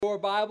Your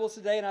Bibles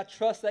today, and I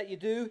trust that you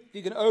do. If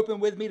you can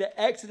open with me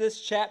to Exodus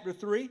chapter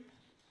 3.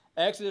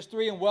 Exodus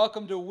 3, and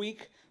welcome to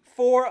week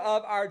 4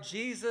 of our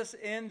Jesus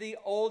in the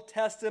Old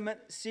Testament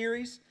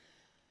series.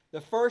 The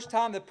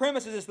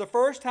premise is the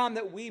first time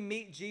that we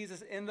meet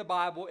Jesus in the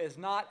Bible is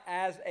not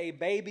as a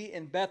baby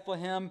in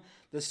Bethlehem,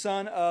 the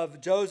son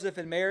of Joseph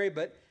and Mary,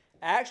 but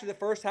actually the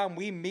first time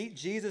we meet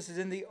Jesus is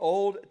in the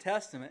Old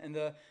Testament, in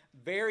the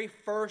very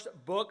first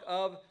book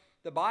of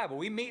the Bible.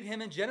 We meet him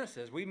in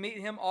Genesis. We meet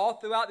him all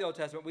throughout the Old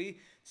Testament. We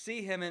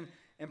see him in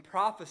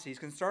prophecies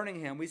concerning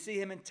him. We see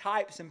him in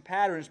types and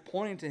patterns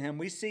pointing to him.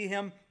 We see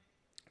him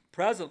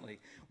presently.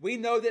 We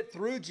know that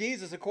through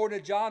Jesus, according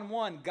to John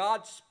 1,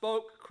 God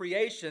spoke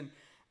creation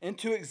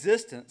into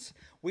existence.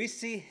 We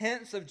see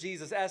hints of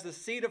Jesus as the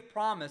seed of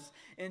promise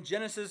in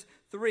Genesis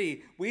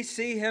 3. We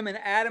see him in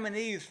Adam and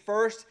Eve's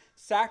first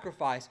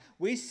sacrifice.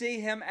 We see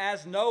him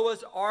as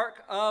Noah's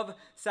ark of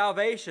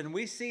salvation.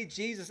 We see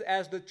Jesus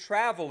as the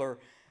traveler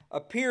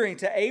appearing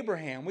to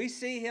Abraham. We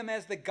see him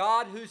as the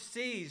God who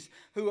sees,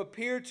 who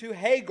appeared to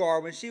Hagar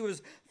when she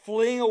was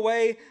fleeing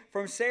away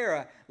from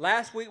Sarah.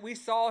 Last week we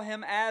saw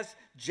him as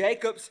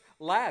Jacob's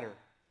ladder,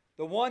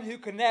 the one who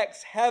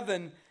connects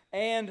heaven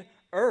and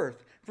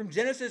earth. From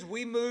Genesis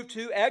we move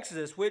to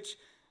Exodus, which,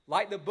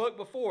 like the book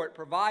before it,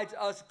 provides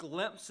us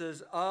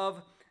glimpses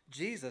of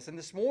Jesus. And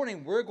this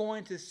morning we're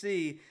going to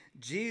see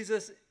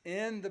Jesus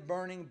in the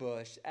burning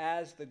bush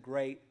as the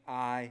great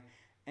I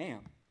am.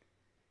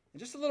 And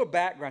just a little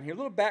background here, a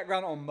little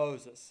background on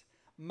Moses.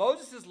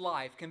 Moses'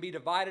 life can be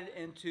divided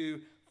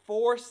into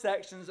 4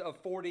 sections of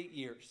 40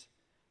 years.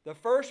 The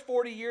first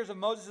 40 years of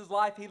Moses'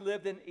 life, he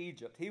lived in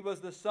Egypt. He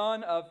was the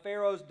son of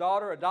Pharaoh's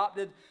daughter,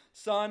 adopted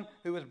son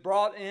who was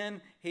brought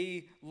in.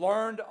 He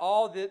learned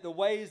all the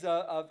ways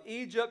of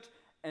Egypt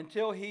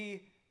until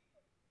he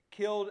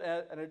killed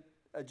an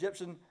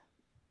Egyptian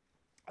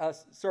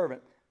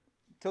servant.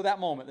 Till that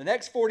moment. The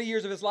next 40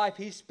 years of his life,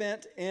 he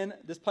spent in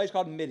this place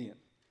called Midian.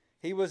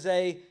 He was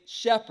a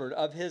shepherd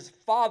of his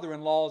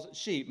father-in-law's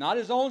sheep. Not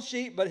his own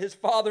sheep, but his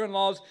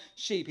father-in-law's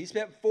sheep. He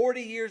spent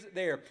 40 years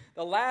there.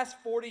 The last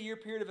 40-year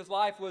period of his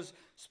life was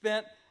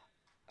spent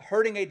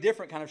herding a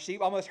different kind of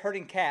sheep, almost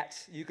herding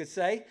cats, you could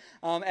say,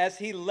 as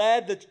he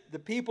led the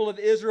people of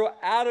Israel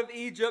out of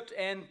Egypt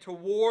and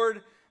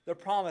toward the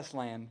promised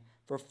land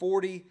for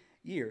 40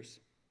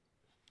 years.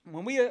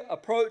 When we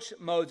approach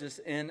Moses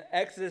in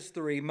Exodus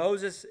 3,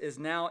 Moses is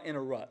now in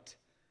a rut.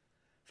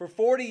 For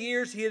 40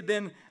 years, he had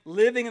been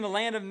living in the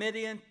land of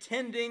Midian,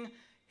 tending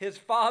his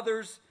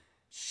father's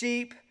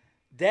sheep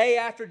day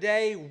after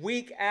day,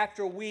 week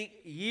after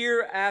week,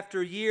 year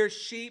after year,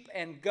 sheep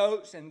and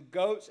goats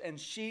and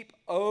sheep,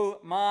 oh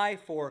my,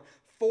 for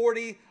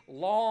 40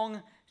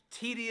 long,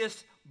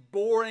 tedious,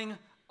 boring,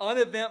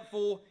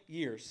 uneventful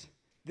years.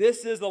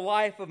 This is the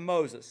life of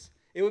Moses.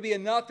 It would be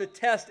enough to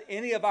test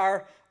any of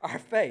our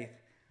faith.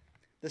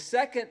 The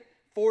second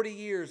 40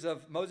 years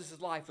of Moses'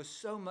 life was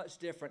so much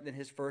different than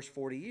his first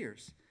 40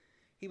 years.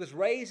 He was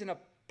raised in a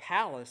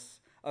palace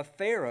of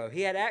Pharaoh.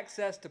 He had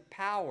access to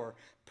power,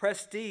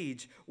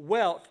 prestige,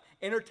 wealth,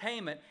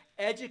 entertainment,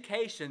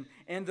 education,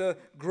 and the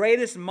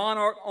greatest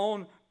monarch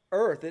on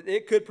earth that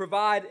it could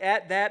provide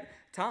at that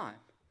time.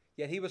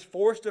 Yet he was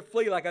forced to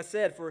flee, like I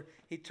said, for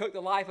he took the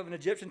life of an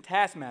Egyptian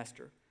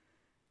taskmaster.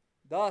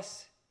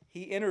 Thus,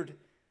 he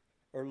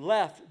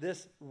left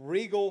this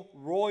regal,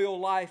 royal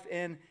life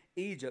in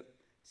Egypt,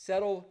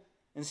 settled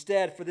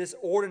instead for this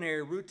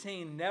ordinary,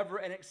 routine, never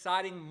an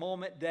exciting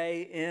moment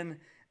day in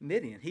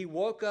Midian. He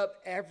woke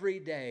up every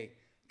day,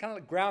 kind of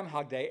like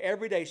Groundhog Day,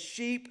 every day,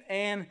 sheep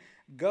and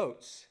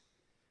goats.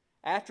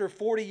 After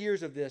 40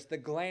 years of this, the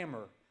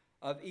glamour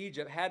of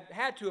Egypt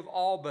had to have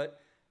all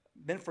but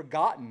been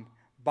forgotten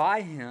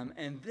by him,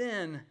 and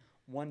then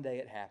one day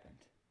it happened.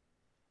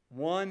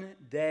 One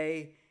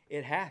day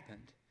it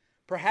happened.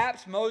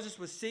 Perhaps Moses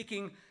was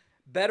seeking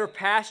better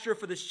pasture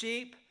for the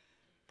sheep.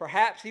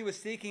 Perhaps he was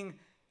seeking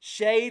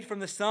shade from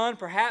the sun.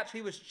 Perhaps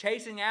he was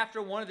chasing after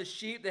one of the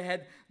sheep that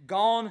had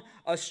gone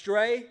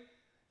astray.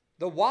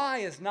 The why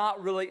is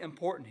not really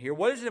important here.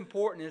 What is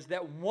important is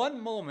that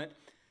one moment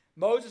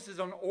Moses is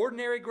on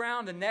ordinary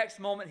ground, the next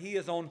moment he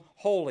is on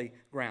holy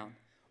ground.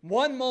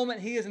 One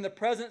moment he is in the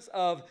presence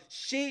of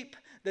sheep,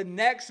 the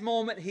next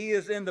moment he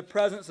is in the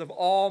presence of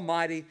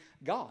Almighty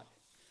God.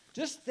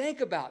 Just think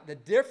about the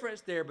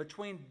difference there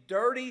between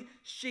dirty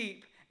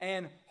sheep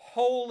and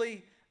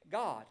holy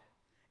God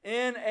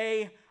in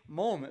a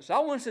moment. So I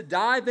want us to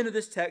dive into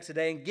this text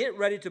today and get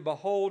ready to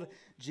behold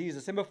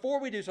Jesus. And before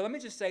we do so, let me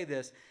just say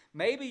this.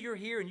 Maybe you're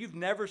here and you've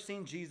never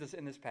seen Jesus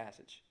in this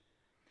passage.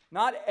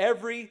 Not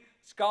every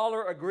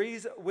scholar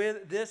agrees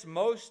with this.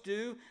 Most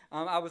do.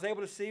 I was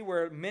able to see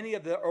where many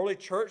of the early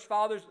church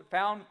fathers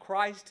found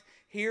Christ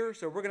here.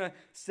 So we're going to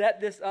set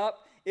this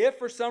up. If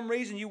for some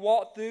reason you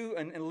walk through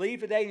and leave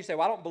today and you say,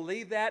 well, I don't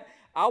believe that,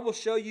 I will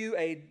show you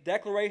a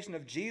declaration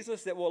of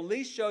Jesus that will at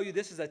least show you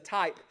this is a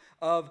type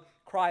of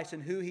Christ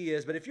and who he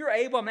is. But if you're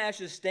able, I'm going to ask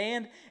you to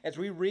stand as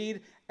we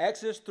read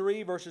Exodus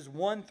 3, verses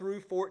 1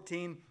 through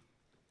 14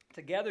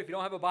 together. If you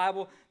don't have a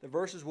Bible, the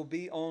verses will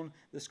be on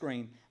the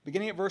screen.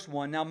 Beginning at verse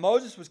 1. Now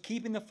Moses was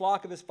keeping the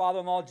flock of his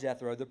father-in-law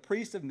Jethro, the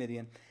priest of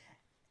Midian,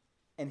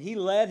 and he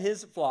led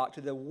his flock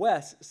to the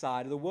west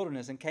side of the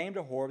wilderness and came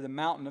to Horeb, the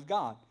mountain of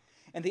God.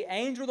 And the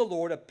angel of the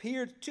Lord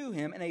appeared to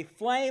him in a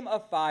flame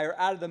of fire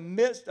out of the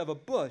midst of a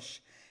bush.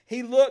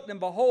 He looked, and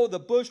behold, the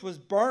bush was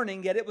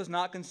burning, yet it was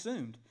not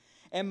consumed.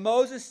 And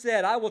Moses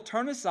said, I will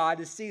turn aside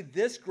to see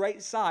this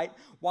great sight,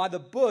 why the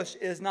bush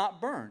is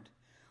not burned.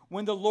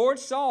 When the Lord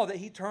saw that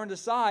he turned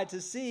aside to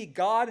see,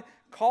 God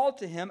called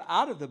to him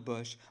out of the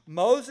bush,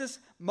 Moses,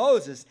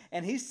 Moses.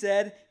 And he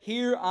said,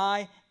 Here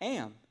I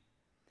am.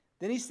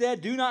 Then he said,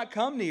 Do not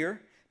come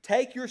near.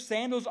 Take your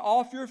sandals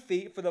off your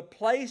feet, for the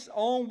place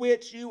on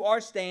which you are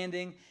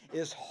standing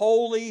is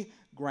holy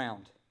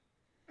ground.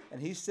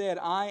 And he said,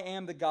 I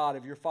am the God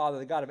of your father,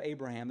 the God of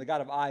Abraham, the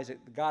God of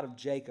Isaac, the God of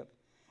Jacob.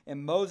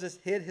 And Moses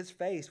hid his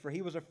face, for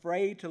he was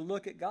afraid to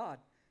look at God.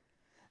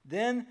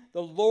 Then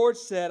the Lord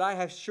said, I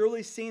have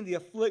surely seen the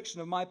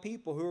affliction of my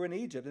people who are in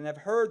Egypt, and have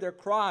heard their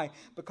cry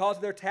because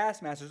of their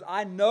taskmasters.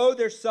 I know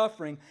their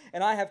suffering,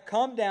 and I have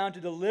come down to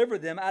deliver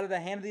them out of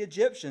the hand of the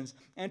Egyptians,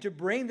 and to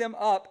bring them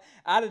up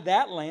out of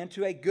that land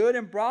to a good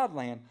and broad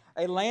land,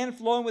 a land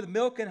flowing with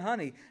milk and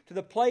honey, to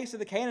the place of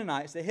the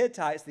Canaanites, the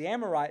Hittites, the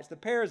Amorites, the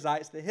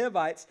Perizzites, the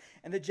Hivites,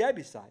 and the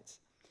Jebusites.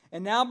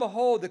 And now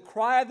behold, the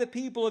cry of the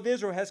people of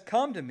Israel has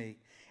come to me,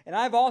 and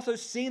I have also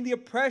seen the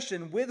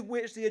oppression with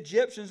which the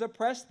Egyptians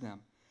oppressed them.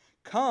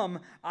 Come,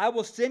 I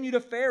will send you to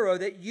Pharaoh,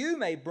 that you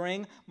may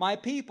bring my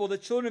people, the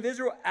children of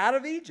Israel, out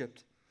of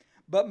Egypt.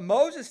 But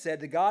Moses said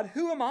to God,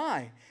 Who am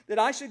I, that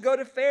I should go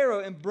to Pharaoh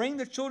and bring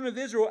the children of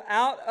Israel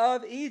out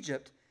of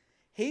Egypt?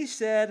 He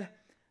said,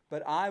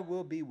 But I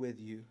will be with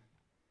you,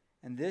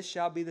 and this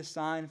shall be the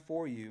sign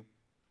for you,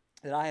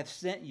 that I have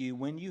sent you.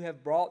 When you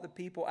have brought the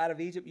people out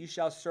of Egypt, you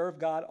shall serve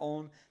God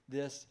on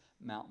this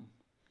mountain.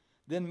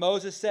 Then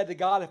Moses said to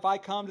God, If I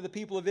come to the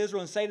people of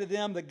Israel and say to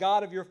them, The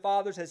God of your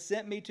fathers has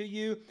sent me to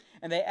you,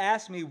 and they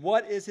ask me,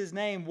 What is his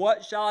name?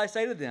 What shall I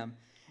say to them?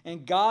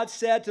 And God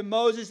said to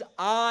Moses,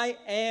 I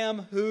am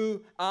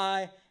who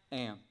I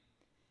am.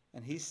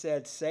 And he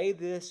said, Say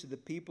this to the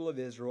people of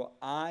Israel,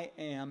 I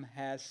am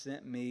has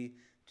sent me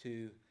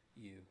to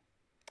you.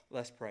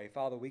 Let's pray.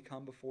 Father, we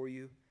come before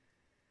you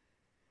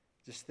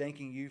just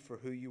thanking you for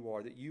who you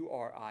are, that you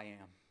are I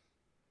am,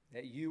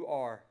 that you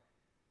are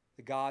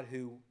the God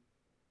who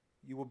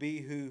you will be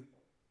who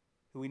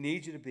we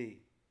need you to be.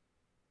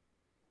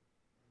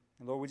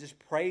 And Lord, we just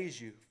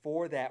praise you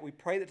for that. We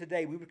pray that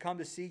today we would come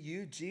to see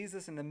you,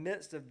 Jesus, in the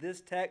midst of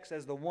this text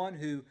as the one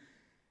who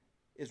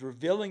is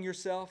revealing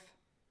yourself,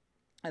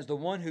 as the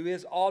one who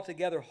is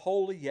altogether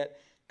holy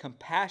yet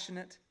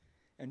compassionate,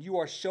 and you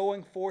are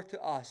showing forth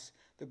to us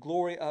the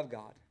glory of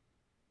God.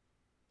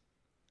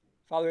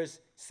 Father, as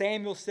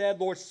Samuel said,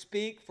 Lord,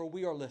 speak, for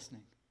we are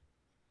listening.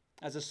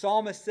 As the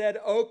psalmist said,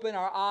 open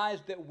our eyes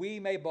that we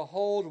may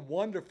behold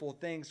wonderful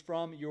things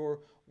from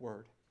your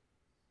word.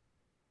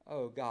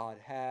 Oh God,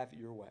 have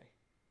your way.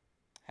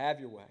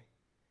 Have your way.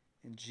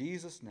 In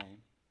Jesus' name,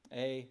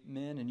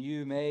 amen. And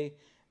you may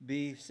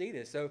be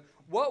seated. So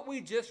what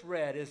we just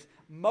read is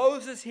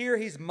Moses here,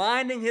 he's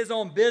minding his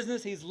own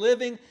business. He's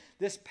living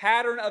this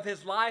pattern of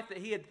his life that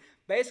he had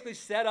basically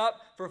set up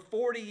for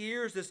 40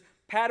 years, this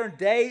pattern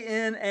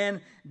day in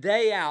and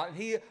day out. And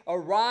he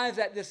arrives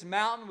at this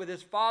mountain with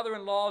his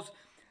father-in-law's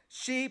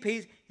sheep.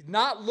 He's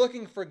not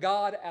looking for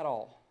God at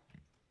all,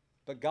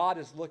 but God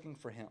is looking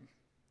for him.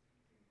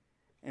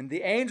 And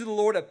the angel of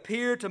the Lord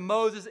appeared to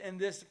Moses in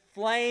this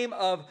flame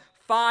of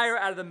fire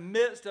out of the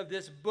midst of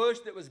this bush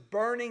that was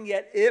burning,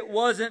 yet it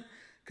wasn't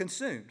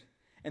consumed.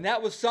 And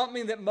that was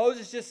something that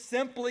Moses just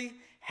simply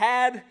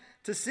had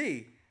to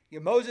see.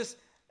 Moses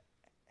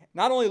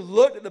not only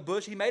looked at the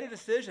bush, he made a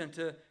decision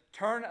to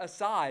turn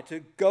aside,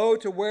 to go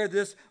to where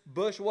this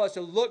bush was,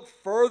 to look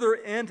further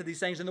into these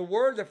things. And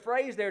the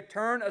phrase there,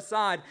 turn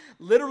aside,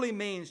 literally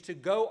means to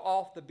go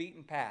off the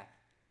beaten path,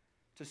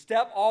 to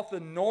step off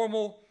the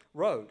normal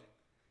road.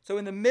 So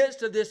in the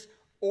midst of this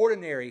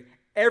ordinary,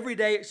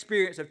 everyday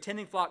experience of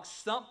tending flocks,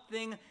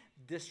 something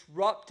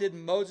disrupted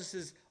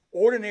Moses'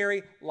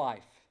 ordinary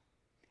life.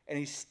 And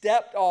he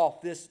stepped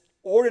off this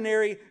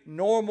ordinary,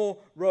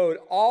 normal road,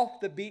 off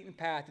the beaten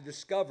path to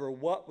discover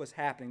what was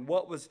happening,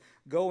 what was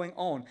going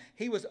on.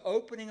 He was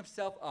opening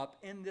himself up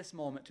in this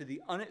moment to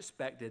the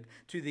unexpected,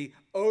 to the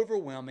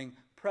overwhelming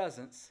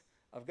presence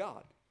of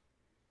God.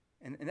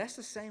 And that's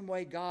the same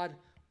way God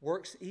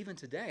works even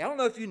today. I don't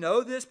know if you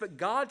know this, but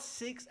God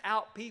seeks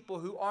out people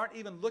who aren't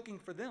even looking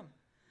for them.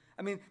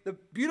 I mean, the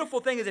beautiful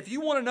thing is if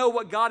you want to know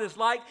what God is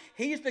like,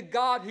 He's the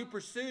God who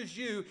pursues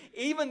you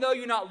even though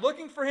you're not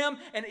looking for Him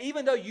and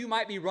even though you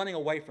might be running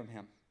away from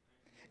Him.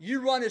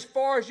 You run as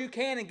far as you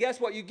can, and guess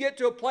what? You get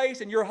to a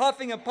place and you're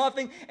huffing and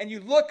puffing and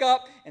you look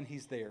up and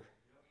He's there.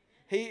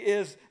 He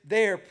is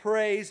there.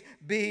 Praise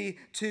be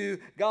to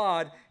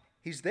God.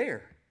 He's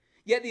there.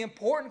 Yet the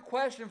important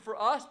question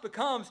for us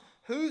becomes,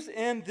 who's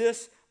in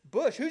this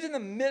bush? Who's in the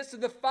midst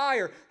of the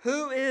fire?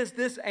 Who is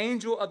this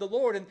angel of the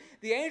Lord? And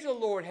the angel of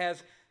the Lord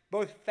has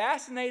both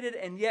fascinated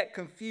and yet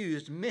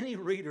confused many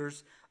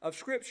readers of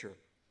Scripture.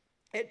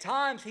 At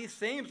times, he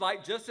seems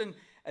like just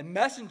a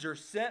messenger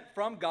sent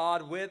from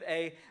God with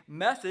a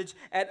message.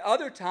 At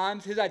other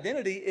times, his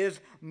identity is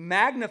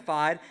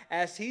magnified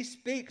as he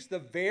speaks the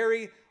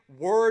very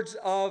words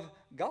of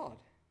God.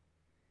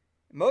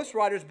 Most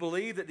writers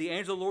believe that the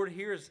angel of the Lord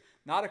here is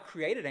not a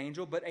created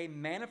angel, but a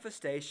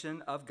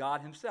manifestation of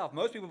God himself.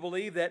 Most people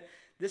believe that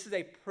this is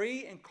a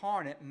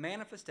pre-incarnate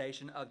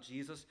manifestation of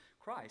Jesus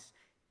Christ.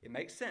 It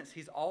makes sense.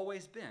 He's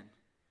always been.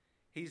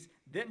 He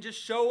didn't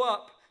just show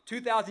up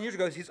 2,000 years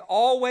ago. He's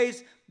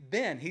always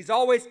been. He's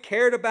always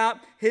cared about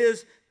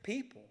his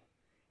people.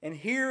 And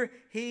here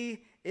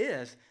he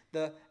is.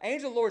 The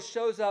angel of the Lord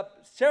shows up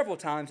several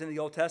times in the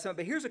Old Testament,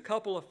 but here's a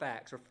couple of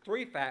facts, or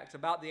 3 facts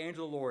about the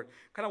angel of the Lord.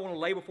 Kind of want to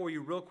lay before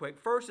you real quick.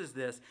 First is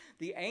this: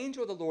 the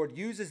angel of the Lord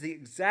uses the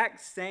exact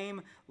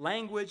same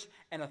language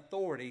and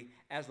authority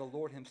as the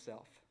Lord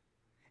himself.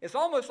 It's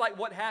almost like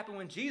what happened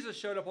when Jesus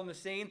showed up on the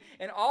scene,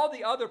 and all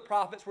the other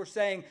prophets were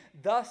saying,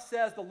 "Thus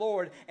says the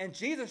Lord," and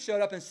Jesus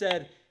showed up and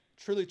said,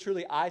 "Truly,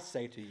 truly, I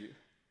say to you."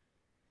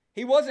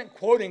 He wasn't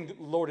quoting the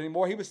Lord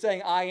anymore. He was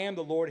saying, "I am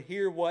the Lord.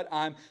 Hear what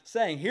I'm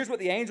saying." Here's what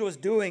the angel is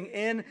doing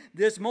in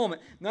this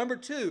moment. Number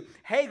 2,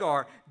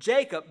 Hagar,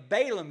 Jacob,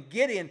 Balaam,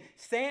 Gideon,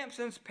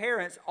 Samson's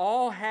parents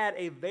all had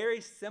a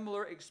very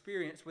similar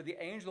experience with the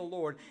angel of the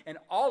Lord, and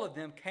all of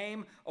them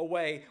came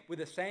away with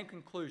the same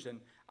conclusion: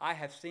 I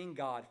have seen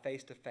God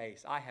face to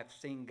face. I have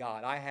seen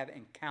God. I have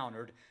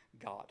encountered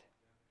God.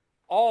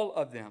 All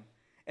of them.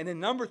 And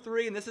then number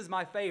 3, and this is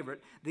my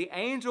favorite, the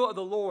angel of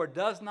the Lord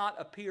does not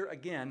appear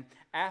again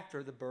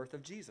after the birth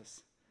of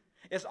Jesus.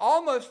 It's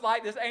almost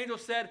like this angel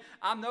said,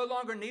 I'm no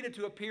longer needed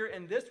to appear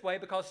in this way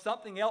because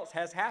something else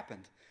has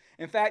happened.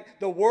 In fact,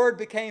 the Word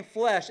became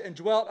flesh and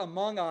dwelt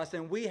among us,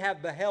 and we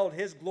have beheld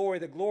his glory,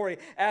 the glory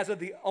as of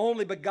the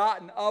only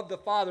begotten of the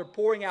Father,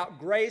 pouring out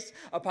grace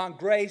upon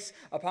grace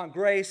upon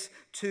grace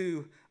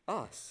to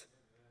us.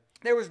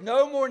 There was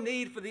no more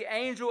need for the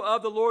angel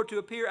of the Lord to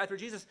appear after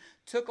Jesus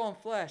took on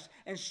flesh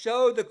and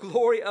showed the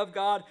glory of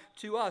God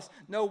to us.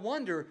 No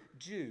wonder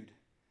Jude,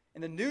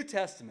 in the New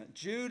Testament,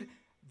 Jude,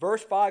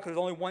 verse 5, because there's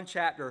only one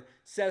chapter,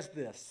 says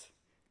this: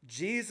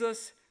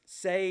 Jesus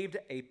saved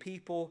a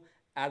people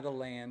out of the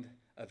land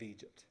of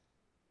Egypt.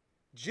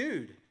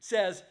 Jude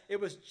says it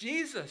was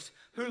Jesus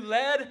who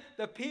led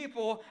the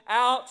people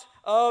out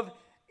of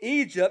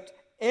Egypt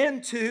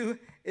into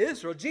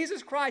Israel.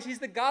 Jesus Christ, he's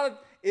the God of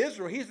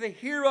Israel. He's the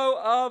hero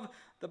of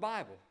the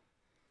Bible.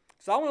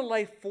 So I want to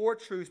lay 4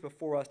 truths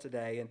before us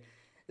today. And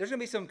there's going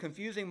to be some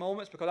confusing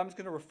moments because I'm just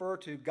going to refer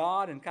to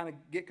God and kind of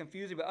get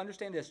confusing. But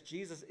understand this: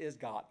 Jesus is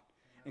God.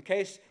 In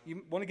case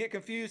you want to get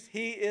confused,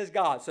 he is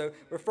God. So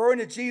referring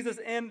to Jesus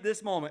in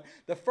this moment.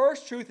 The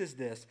first truth is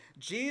this: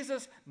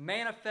 Jesus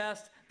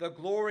manifests the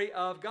glory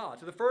of God.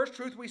 So the first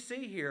truth we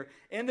see here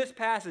in this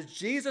passage,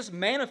 Jesus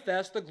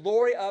manifests the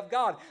glory of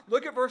God.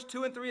 Look at verse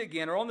 2 and 3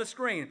 again, or on the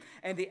screen.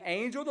 And the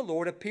angel of the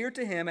Lord appeared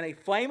to him in a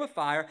flame of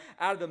fire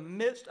out of the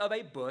midst of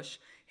a bush.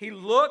 He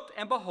looked,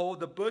 and behold,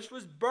 the bush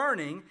was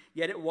burning,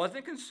 yet it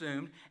wasn't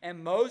consumed.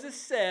 And Moses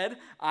said,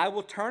 I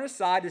will turn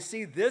aside to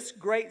see this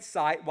great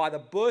sight, why the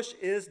bush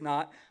is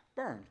not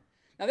burned.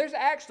 Now there's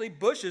actually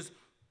bushes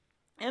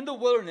in the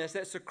wilderness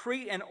that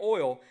secrete an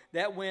oil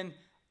that when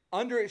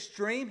under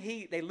extreme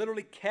heat, they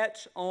literally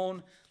catch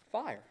on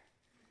fire.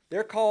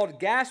 They're called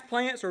gas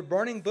plants or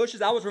burning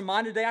bushes. I was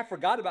reminded today, I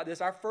forgot about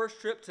this, our first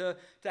trip to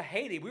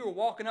Haiti. We were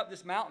walking up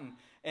this mountain,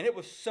 and it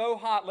was so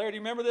hot. Larry, do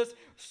you remember this?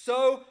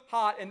 So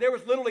hot, and there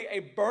was literally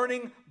a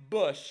burning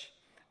bush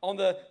on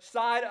the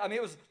side. I mean,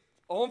 it was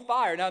on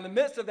fire. Now, in the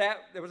midst of that,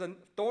 there was a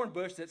thorn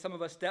bush that some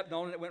of us stepped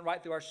on, and it went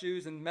right through our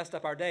shoes and messed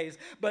up our days.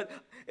 But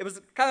it was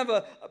kind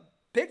of a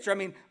picture. I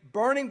mean,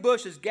 burning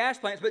bushes, gas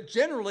plants, but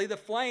generally the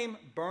flame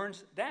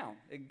burns down.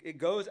 It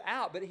goes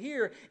out. But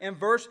here in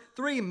verse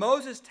 3,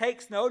 Moses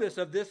takes notice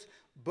of this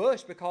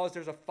bush because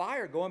there's a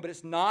fire going, but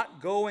it's not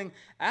going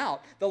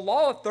out. The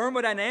law of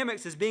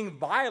thermodynamics is being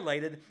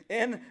violated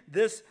in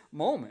this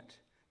moment.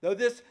 Though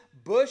this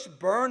bush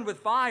burned with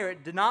fire,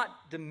 it did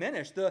not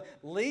diminish. The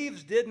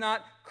leaves did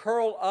not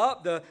curl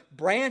up. The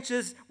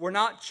branches were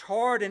not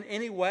charred in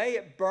any way.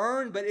 It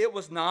burned, but it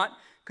was not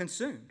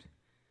consumed.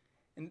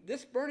 And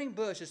this burning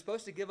bush is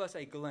supposed to give us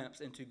a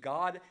glimpse into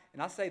God,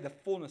 and I say the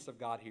fullness of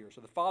God here. So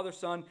the Father,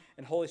 Son,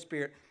 and Holy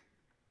Spirit,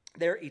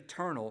 their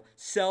eternal,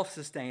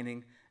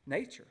 self-sustaining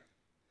nature.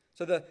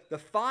 So the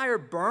fire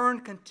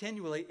burned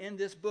continually in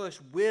this bush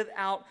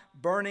without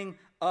burning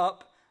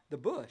up the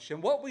bush.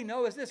 And what we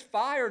know is this: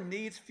 fire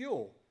needs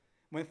fuel.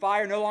 When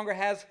fire no longer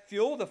has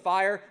fuel, the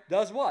fire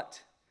does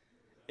what?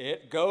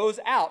 It goes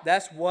out.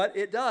 That's what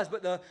it does.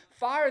 But the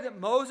fire that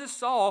Moses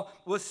saw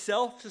was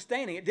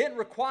self-sustaining. It didn't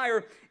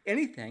require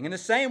anything. In the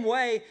same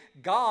way,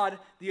 God,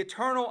 the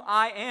eternal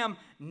I Am,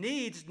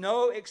 needs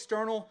no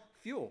external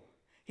fuel.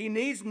 He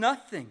needs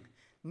nothing.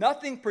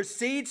 Nothing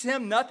precedes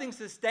him. Nothing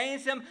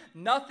sustains him.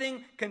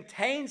 Nothing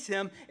contains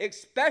him,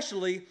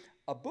 especially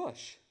a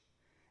bush.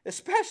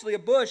 Especially a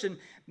bush. And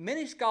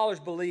many scholars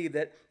believe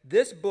that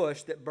this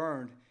bush that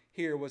burned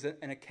here was an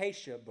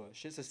acacia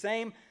bush. It's the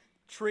same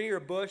tree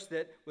or bush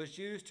that was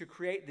used to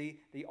create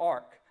the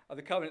Ark of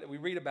the Covenant that we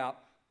read about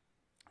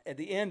at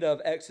the end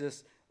of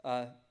Exodus.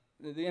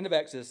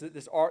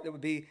 This ark that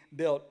would be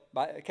built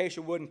by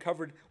acacia wood and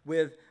covered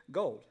with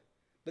gold.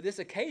 But this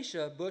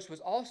acacia bush was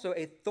also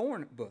a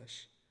thorn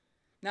bush.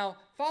 Now,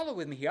 follow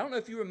with me here. I don't know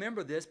if you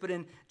remember this, but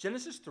in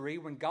Genesis 3,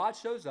 when God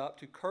shows up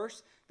to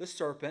curse the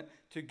serpent,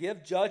 to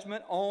give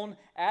judgment on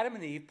Adam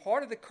and Eve,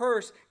 part of the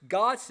curse,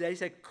 God said, he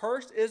said,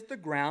 "Cursed is the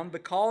ground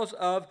because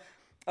of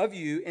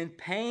you. In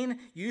pain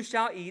you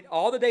shall eat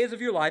all the days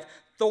of your life.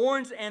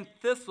 Thorns and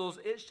thistles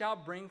it shall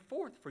bring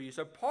forth for you."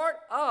 So part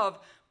of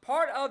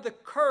the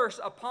curse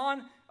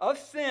of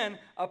sin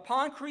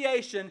upon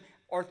creation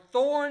are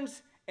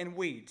thorns and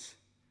weeds.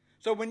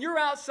 So when you're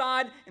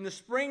outside in the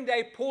spring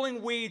day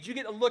pulling weeds, you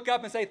get to look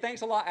up and say,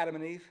 "Thanks a lot, Adam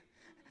and Eve.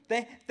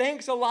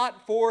 Thanks a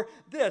lot for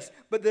this."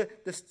 But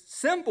the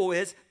symbol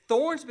is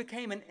thorns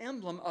became an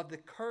emblem of the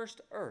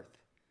cursed earth.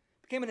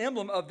 Became an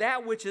emblem of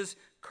that which is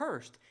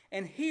cursed.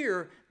 And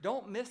here,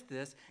 don't miss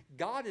this,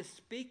 God is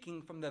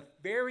speaking from the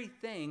very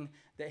thing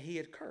that he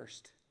had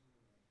cursed.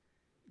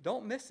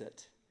 Don't miss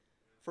it.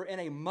 For in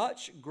a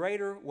much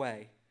greater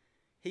way,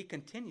 he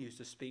continues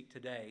to speak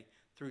today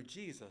through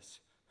Jesus,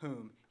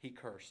 whom he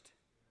cursed,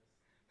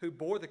 who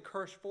bore the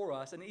curse for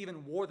us and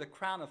even wore the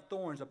crown of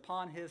thorns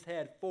upon his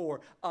head for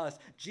us.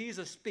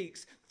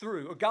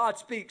 God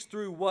speaks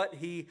through what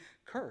he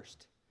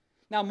cursed.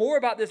 Now, more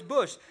about this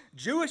bush.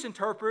 Jewish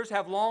interpreters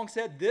have long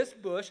said this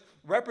bush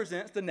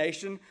represents the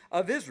nation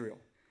of Israel.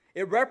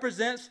 It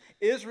represents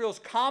Israel's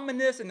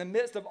commonness in the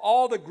midst of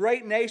all the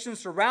great nations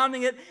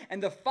surrounding it,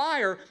 and the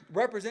fire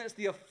represents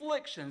the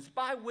afflictions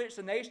by which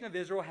the nation of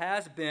Israel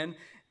has been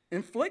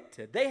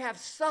inflicted. They have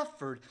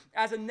suffered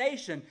as a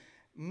nation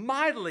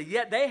mightily,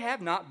 yet they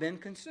have not been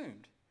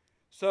consumed.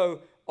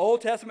 So,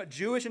 Old Testament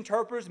Jewish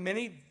interpreters,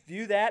 many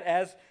view that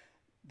as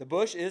the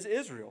bush is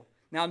Israel.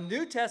 Now,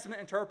 New Testament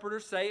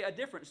interpreters say a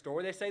different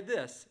story. They say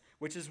this,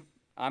 which is,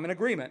 I'm in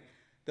agreement,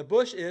 the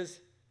bush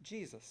is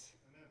Jesus.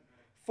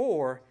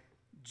 For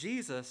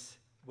Jesus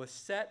was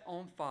set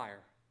on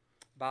fire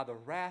by the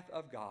wrath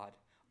of God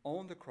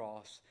on the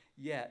cross,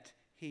 yet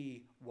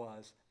he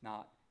was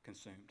not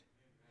consumed.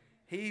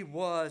 He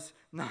was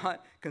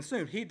not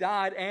consumed. He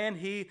died and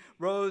he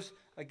rose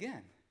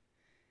again.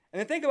 And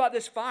then think about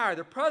this fire.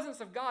 The presence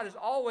of God is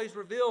always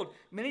revealed,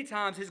 many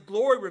times his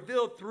glory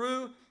revealed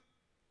through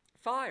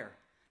fire.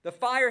 The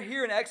fire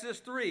here in Exodus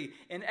 3,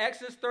 in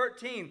Exodus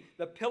 13,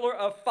 the pillar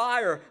of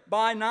fire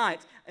by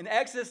night. In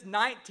Exodus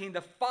 19,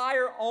 the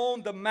fire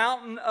on the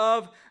mountain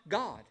of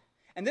God.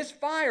 And this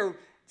fire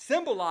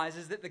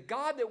symbolizes that the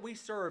God that we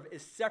serve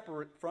is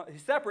separate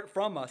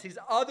from us. He's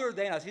other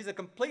than us. He's a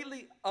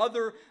completely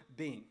other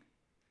being.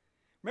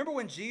 Remember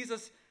when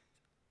Jesus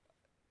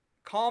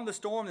calmed the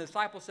storm, the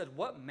disciples said,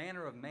 "What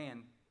manner of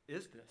man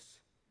is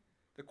this?"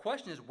 The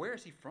question is, where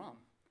is he from?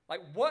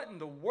 Like, what in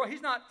the world?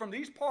 He's not from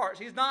these parts.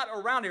 He's not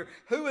around here.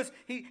 Who is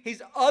he?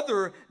 He's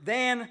other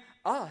than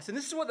us. And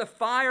this is what the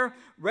fire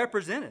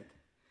represented.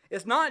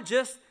 It's not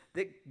just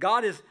that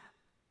God is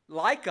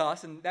like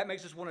us and that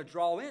makes us want to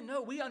draw in.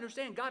 No, we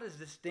understand God is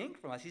distinct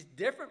from us. He's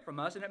different from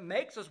us, and it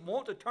makes us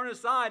want to turn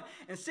aside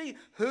and see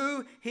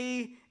who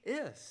he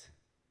is.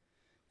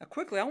 Now,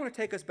 quickly, I want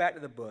to take us back to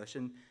the bush.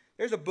 And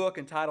there's a book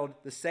entitled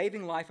The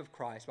Saving Life of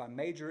Christ by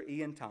Major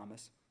Ian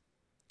Thomas.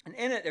 And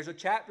in it, there's a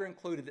chapter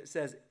included that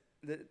says,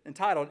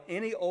 entitled,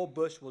 "Any Old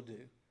Bush Will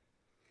Do."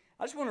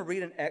 I just want to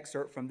read an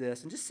excerpt from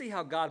this and just see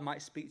how God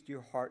might speak to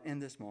your heart in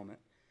this moment.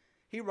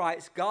 He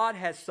writes, "God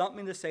has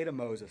something to say to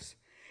Moses,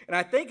 and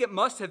I think it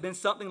must have been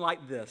something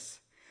like this.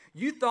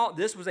 You thought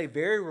this was a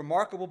very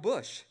remarkable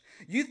bush.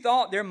 You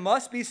thought there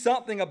must be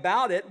something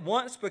about it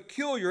once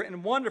peculiar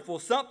and wonderful,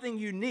 something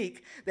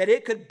unique, that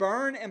it could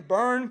burn and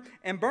burn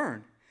and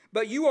burn.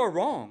 But you are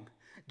wrong.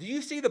 Do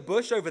you see the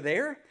bush over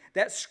there?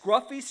 That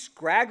scruffy,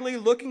 scraggly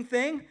looking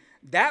thing?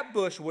 That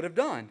bush would have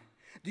done.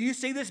 Do you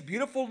see this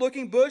beautiful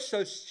looking bush,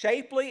 so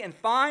shapely and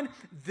fine?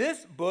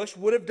 This bush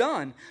would have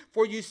done.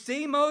 For you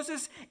see,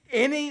 Moses,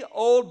 any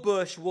old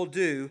bush will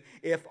do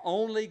if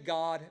only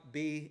God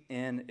be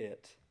in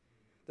it.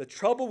 The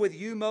trouble with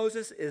you,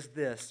 Moses, is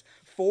this.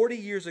 40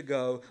 years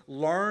ago,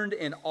 learned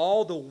in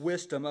all the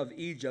wisdom of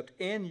Egypt,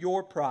 in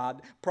your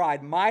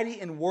pride, mighty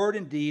in word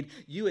and deed,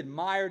 you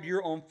admired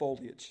your own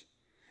foliage.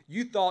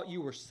 You thought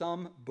you were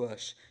some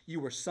bush. You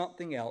were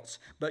something else.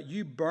 But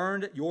you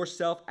burned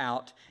yourself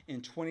out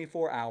in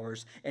 24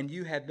 hours, and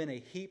you have been a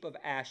heap of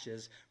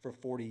ashes for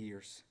 40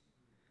 years.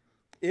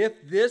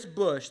 If this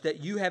bush that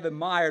you have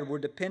admired were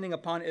depending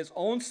upon its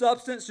own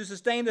substance to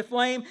sustain the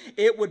flame,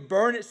 it would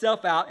burn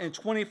itself out in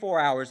 24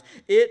 hours.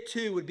 It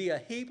too would be a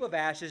heap of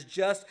ashes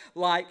just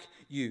like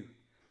you.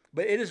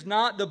 But it is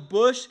not the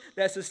bush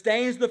that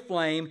sustains the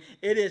flame.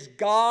 It is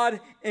God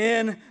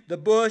in the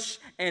bush,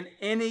 and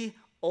any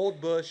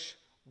old bush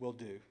will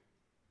do.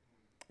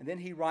 And then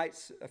he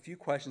writes a few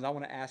questions I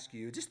want to ask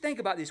you. Just think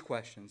about these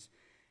questions.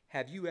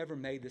 Have you ever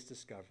made this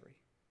discovery?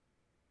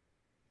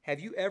 Have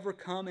you ever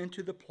come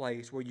into the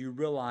place where you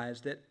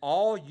realize that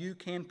all you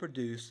can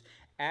produce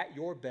at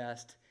your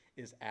best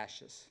is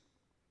ashes?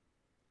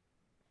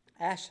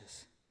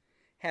 ashes.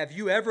 Have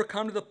you ever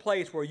come to the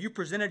place where you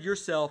presented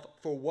yourself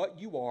for what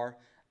you are,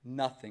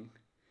 nothing,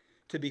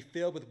 to be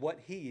filled with what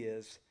he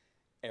is,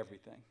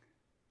 everything?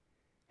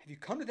 Have you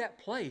come to that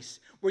place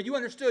where you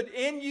understood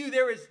in you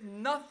there is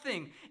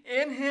nothing,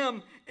 in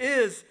him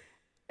is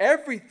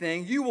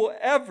everything you will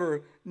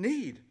ever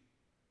need?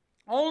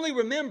 Only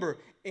remember,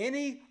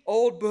 any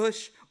old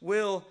bush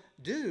will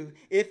do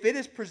if it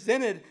is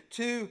presented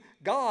to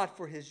God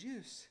for his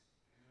use.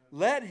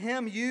 Let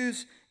him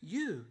use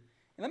you.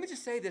 And let me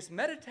just say this,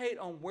 meditate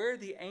on where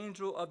the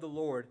angel of the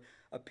Lord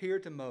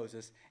appeared to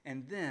Moses,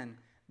 and then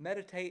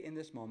meditate in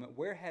this moment,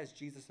 where has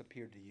Jesus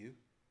appeared to you?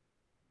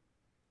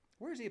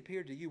 Where has he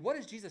appeared to you? What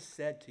has Jesus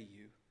said to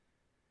you?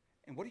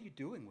 And what are you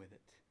doing with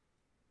it?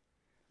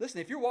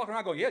 Listen, if you're walking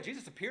around going, yeah,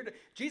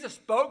 Jesus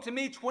spoke to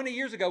me 20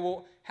 years ago.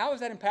 Well, how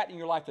is that impacting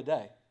your life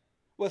today?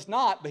 Well, it's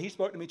not, but he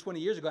spoke to me 20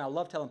 years ago, and I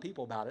love telling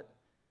people about it.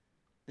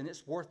 Then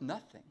it's worth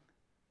nothing.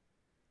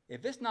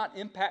 If it's not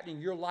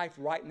impacting your life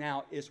right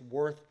now, it's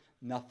worth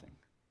nothing.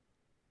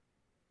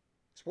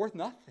 It's worth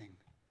nothing.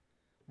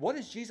 What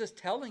is Jesus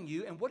telling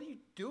you, and what are you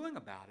doing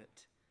about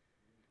it?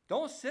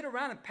 Don't sit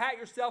around and pat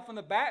yourself on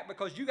the back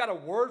because you got a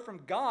word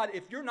from God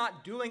if you're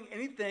not doing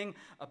anything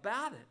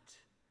about it.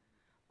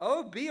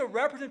 Oh, be a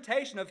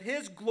representation of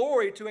his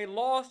glory to a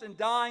lost and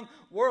dying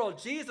world.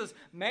 Jesus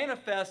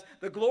manifests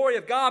the glory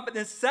of God, but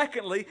then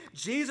secondly,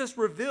 Jesus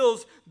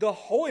reveals the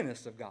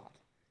holiness of God.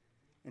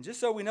 And just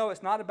so we know,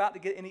 it's not about to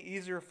get any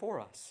easier for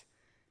us.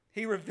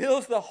 He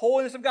reveals the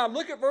holiness of God.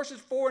 Look at verses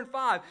 4 and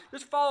 5.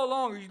 Just follow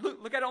along, or you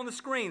look at it on the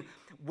screen.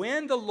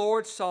 When the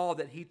Lord saw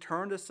that he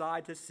turned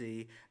aside to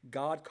see,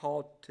 God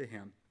called to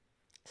him.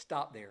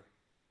 Stop there.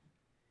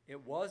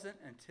 It wasn't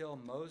until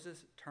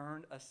Moses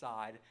turned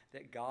aside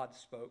that God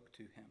spoke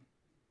to him.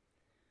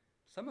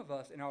 Some of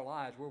us in our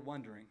lives, we're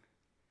wondering,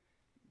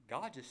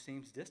 God just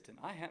seems distant.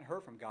 I hadn't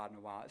heard from God in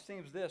a while. It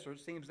seems this or it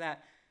seems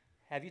that.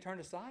 Have you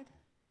turned aside?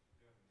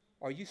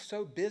 Are you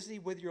so busy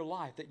with your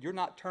life that you're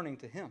not turning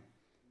to him?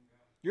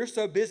 You're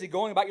so busy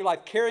going about your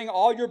life, carrying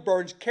all your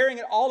burdens, carrying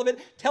it, all of it,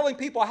 telling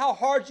people how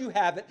hard you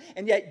have it,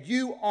 and yet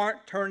you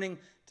aren't turning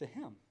to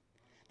him.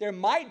 There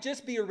might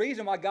just be a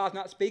reason why God's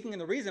not speaking,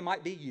 and the reason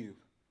might be you.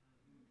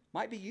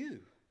 Might be you.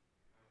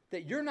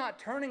 That you're not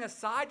turning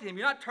aside to him.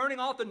 You're not turning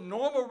off the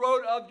normal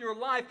road of your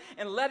life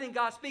and letting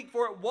God speak.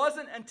 For it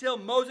wasn't until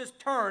Moses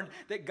turned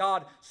that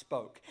God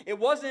spoke. It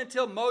wasn't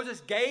until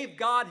Moses gave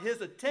God his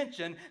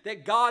attention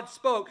that God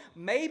spoke.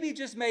 Maybe,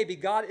 just maybe,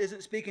 God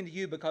isn't speaking to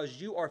you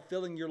because you are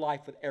filling your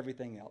life with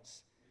everything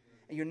else.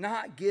 And you're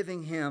not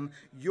giving him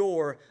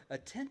your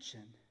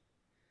attention.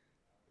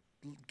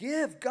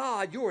 Give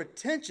God your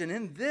attention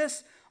in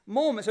this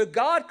moment. So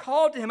God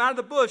called to him out of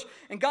the bush,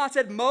 and God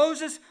said,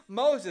 Moses,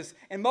 Moses.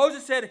 And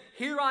Moses said,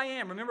 here I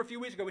am. Remember a few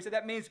weeks ago we said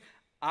that means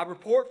I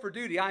report for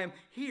duty. I am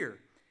here.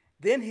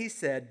 Then he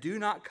said, do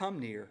not come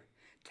near.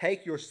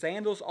 Take your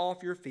sandals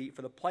off your feet,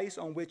 for the place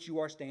on which you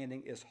are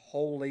standing is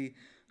holy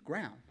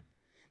ground.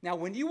 Now,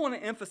 when you want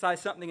to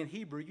emphasize something in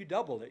Hebrew, you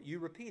double it, you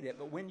repeat it.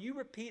 But when you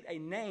repeat a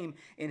name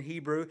in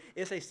Hebrew,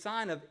 it's a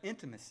sign of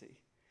intimacy.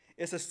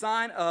 It's a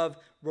sign of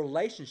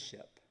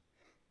relationship.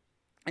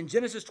 In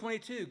Genesis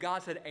 22,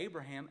 God said,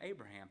 Abraham,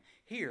 Abraham.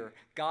 Here,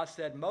 God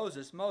said,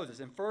 Moses, Moses.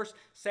 In 1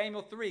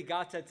 Samuel 3,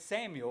 God said,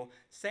 Samuel,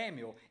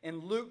 Samuel. In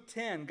Luke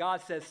 10, God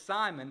says,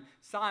 Simon,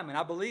 Simon.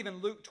 I believe in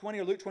Luke 20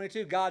 or Luke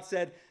 22, God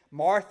said,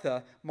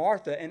 Martha,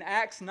 Martha. In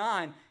Acts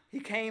 9,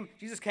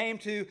 Jesus came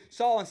to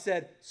Saul and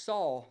said,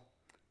 Saul,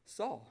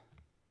 Saul.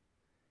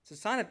 It's a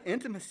sign of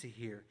intimacy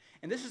here.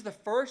 And this is the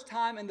first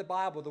time in the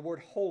Bible the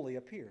word holy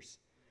appears.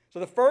 So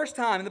the first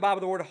time in the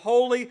Bible the word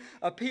holy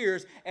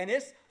appears, and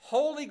it's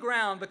holy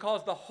ground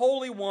because the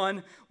Holy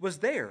One was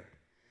there.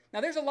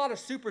 Now there's a lot of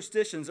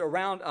superstitions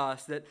around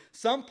us that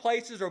some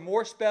places are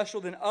more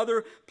special than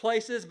other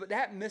places, but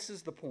that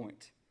misses the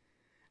point.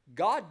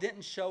 God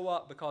didn't show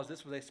up because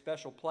this was a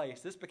special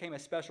place. This became a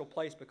special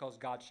place because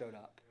God showed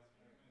up.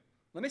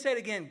 Let me say it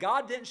again.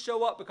 God didn't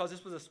show up because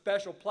this was a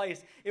special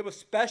place. It was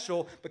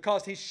special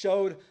because he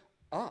showed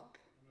up.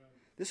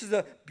 This is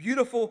a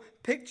beautiful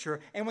picture.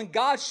 And when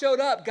God showed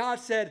up, God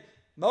said,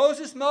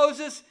 Moses,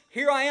 Moses,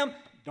 here I am.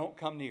 Don't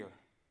come near.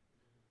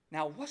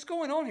 Now, what's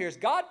going on here? Is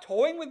God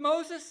toying with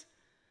Moses?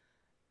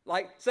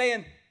 Like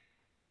saying,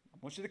 I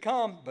want you to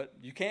come, but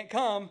you can't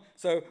come.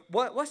 So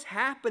what's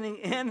happening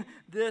in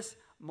this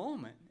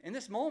moment? In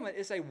this moment,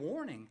 it's a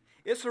warning.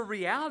 It's a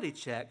reality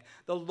check.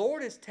 The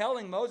Lord is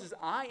telling Moses,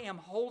 I am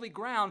holy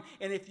ground,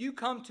 and if you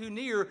come too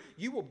near,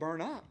 you will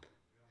burn up.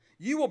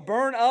 You will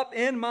burn up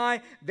in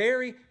my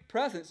very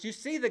presence. You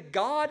see, the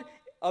God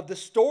of the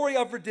story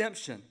of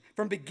redemption,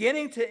 from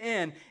beginning to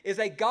end, is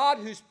a God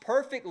whose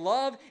perfect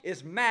love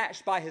is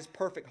matched by his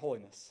perfect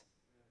holiness.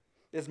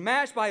 Is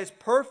matched by his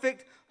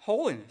perfect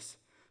holiness.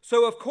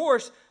 So, of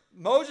course,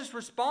 Moses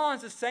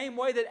responds the same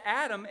way that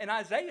Adam and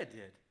Isaiah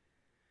did.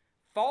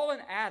 Fallen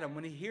Adam,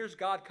 when he hears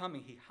God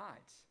coming, he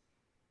hides.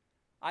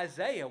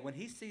 Isaiah, when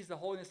he sees the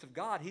holiness of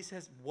God, he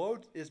says, woe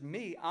is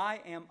me,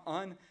 I am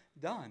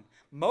done.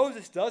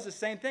 Moses does the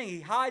same thing.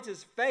 He hides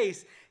his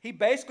face. He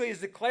basically is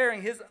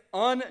declaring his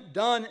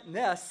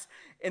undoneness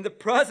in the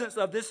presence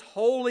of this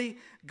holy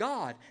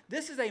God.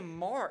 This is a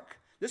mark.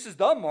 This is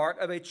the mark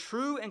of a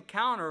true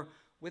encounter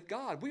with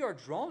God. We are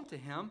drawn to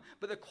him,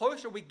 but the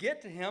closer we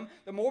get to him,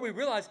 the more we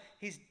realize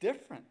he's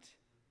different.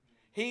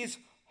 He's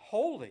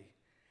holy.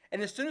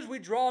 And as soon as we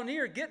draw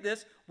near, get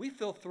this, we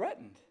feel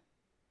threatened.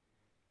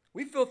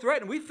 We feel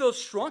threatened. We feel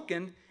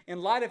shrunken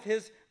in light of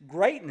his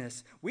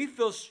greatness. We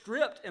feel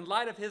stripped in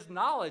light of his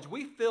knowledge.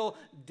 We feel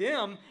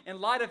dim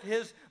in light of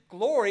his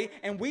glory.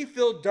 And we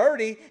feel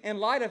dirty in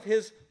light of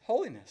his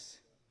holiness.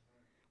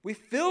 We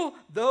feel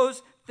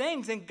those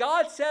things. And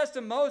God says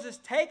to Moses,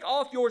 take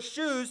off your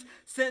shoes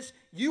since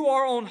you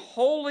are on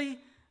holy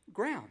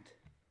ground.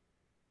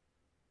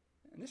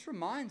 And this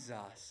reminds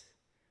us,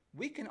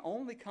 we can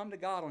only come to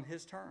God on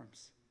his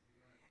terms.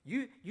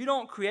 You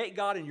don't create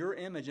God in your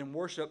image and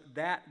worship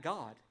that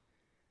God.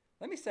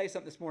 Let me say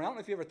something this morning. I don't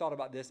know if you ever thought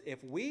about this.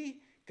 If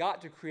we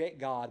got to create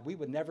God, we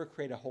would never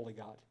create a holy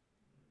God.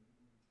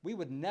 We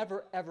would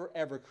never, ever,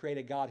 ever create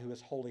a God who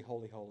is holy,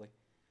 holy, holy.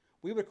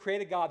 We would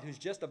create a God who's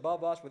just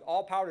above us with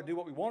all power to do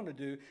what we want him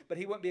to do, but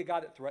he wouldn't be a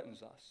God that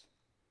threatens us.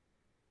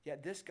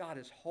 Yet this God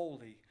is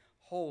holy,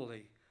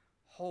 holy,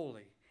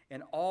 holy.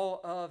 In all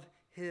of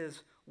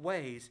his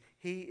ways,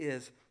 he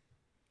is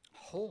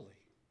holy.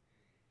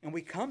 And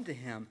we come to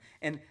him,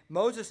 and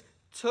Moses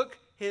took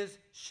his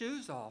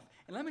shoes off.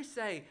 And let me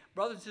say,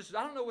 brothers and sisters,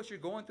 I don't know what you're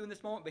going through in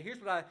this moment, but here's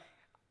what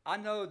I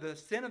know the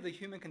sin of the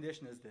human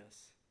condition is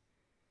this.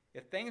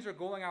 If things are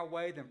going our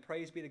way, then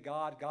praise be to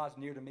God. God's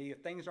near to me.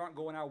 If things aren't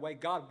going our way,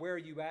 God, where are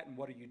you at and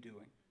what are you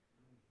doing?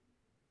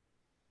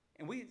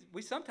 And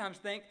we sometimes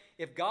think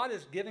if God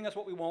is giving us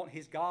what we want,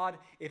 he's God.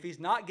 If he's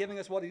not giving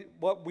us what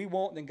we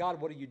want, then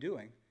God, what are you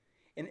doing?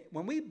 And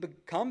when we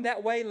become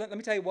that way, let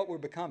me tell you what we're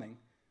becoming.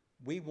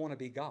 We want to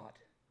be God.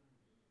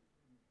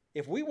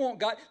 If you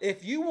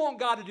want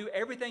God to do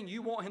everything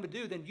you want him to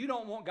do, then you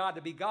don't want God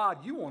to be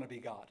God. You want to be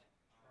God.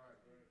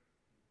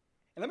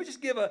 And let me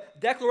just give a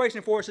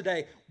declaration for us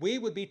today. We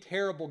would be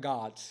terrible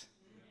gods.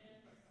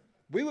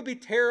 We would be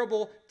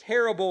terrible,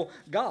 terrible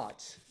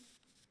gods.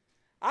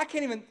 I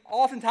can't even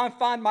oftentimes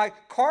find my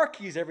car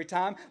keys every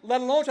time,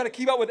 let alone try to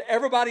keep up with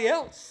everybody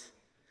else.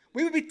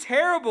 We would be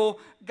terrible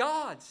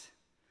gods.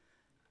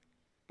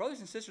 Brothers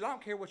and sisters, I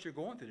don't care what you're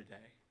going through today.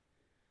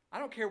 I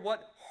don't care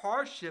what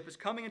hardship is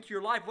coming into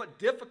your life, what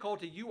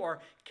difficulty you are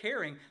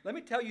carrying. Let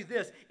me tell you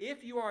this.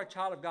 If you are a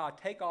child of God,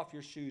 take off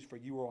your shoes, for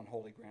you are on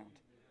holy ground.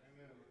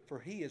 Amen. For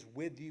he is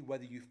with you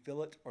whether you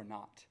feel it or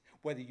not.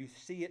 Whether you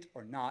see it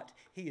or not,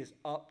 he is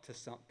up to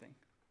something.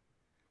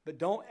 But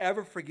don't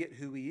ever forget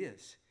who he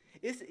is.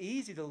 It's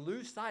easy to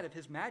lose sight of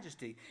his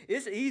majesty.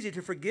 It's easy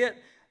to forget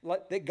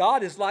that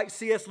God is like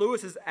C.S.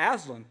 Lewis's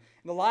Aslan,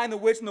 in The Lion, the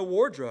Witch, and the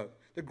Wardrobe.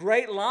 The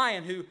great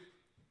lion who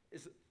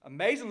is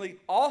amazingly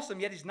awesome,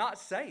 yet he's not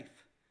safe.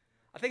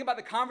 I think about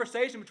the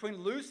conversation between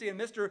Lucy and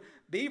Mr.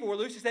 Beaver, where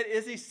Lucy said,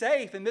 is he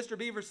safe? And Mr.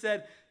 Beaver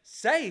said,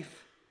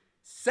 safe?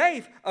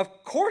 Safe?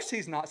 Of course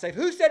he's not safe.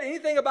 Who said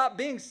anything about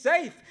being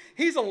safe?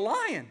 He's a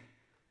lion,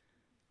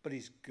 but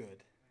he's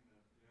good.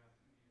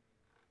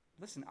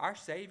 Listen, our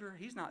Savior,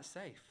 he's not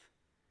safe.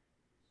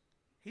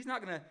 He's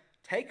not going to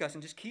take us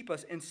and just keep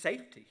us in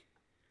safety.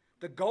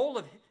 The goal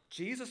of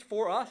Jesus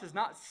for us is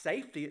not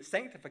safety, it's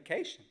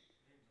sanctification.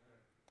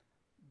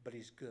 But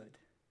he's good.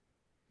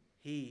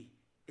 He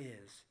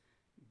is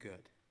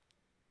good.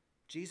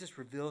 Jesus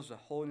reveals the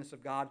holiness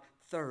of God.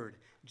 Third,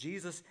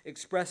 Jesus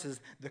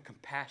expresses the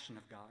compassion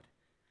of God.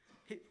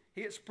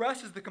 He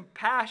expresses the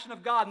compassion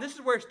of God. And this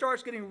is where it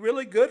starts getting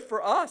really good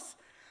for us.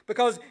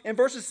 Because in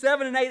verses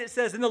 7 and 8 it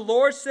says, and the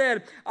Lord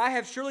said, I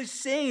have surely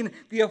seen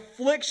the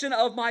affliction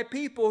of my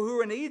people who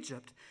are in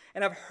Egypt,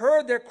 and have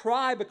heard their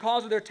cry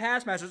because of their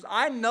taskmasters.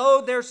 I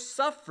know their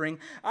suffering.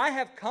 I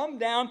have come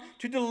down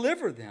to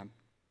deliver them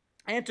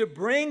and to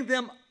bring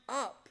them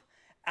up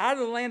out of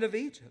the land of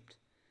Egypt.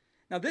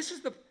 Now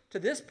to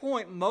this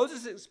point,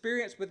 Moses'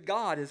 experience with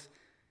God is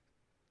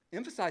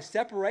emphasized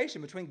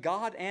separation between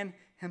God and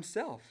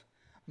himself.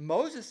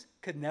 Moses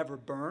could never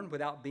burn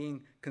without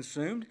being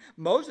consumed.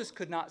 Moses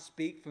could not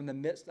speak from the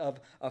midst of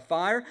a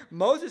fire.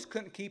 Moses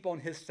couldn't keep on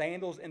his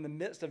sandals in the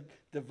midst of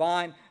the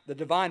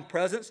divine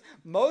presence.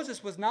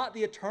 Moses was not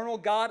the eternal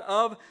God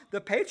of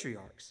the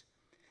patriarchs.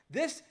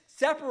 This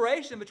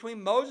separation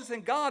between Moses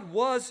and God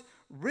was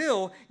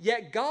real,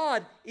 yet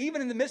God,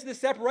 even in the midst of this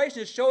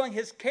separation, is showing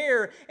his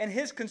care and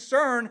his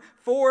concern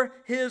for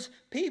his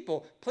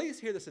people. Please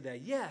hear this today.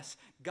 Yes,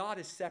 God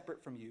is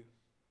separate from you,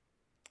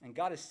 and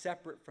God is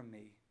separate from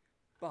me,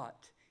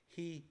 but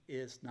he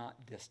is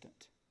not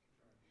distant.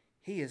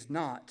 He is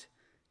not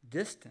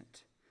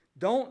distant.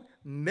 Don't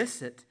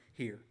miss it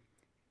here.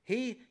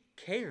 He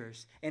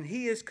cares, and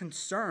he is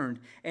concerned,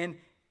 and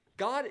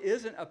God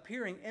isn't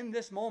appearing in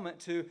this moment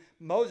to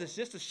Moses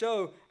just to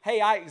show,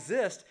 hey, I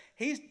exist.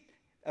 He's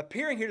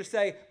appearing here to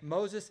say,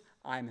 Moses,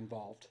 I'm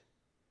involved.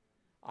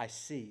 I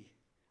see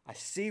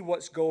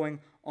what's going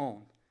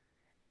on.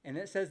 And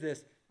it says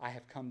this, I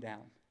have come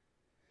down.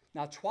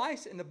 Now,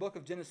 twice in the book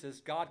of Genesis,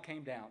 God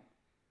came down.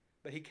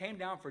 but he came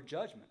down for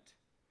judgment.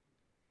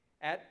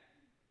 At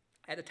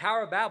the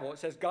Tower of Babel, it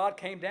says God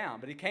came down,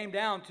 but he came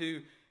down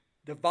to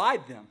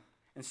divide them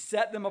and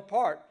set them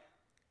apart,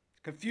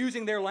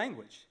 confusing their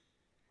language.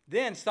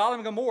 Then Sodom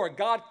and Gomorrah,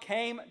 God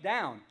came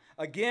down,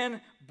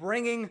 again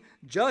bringing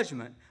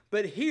judgment.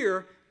 But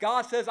here,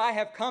 God says, I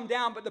have come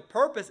down, but the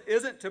purpose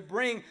isn't to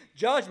bring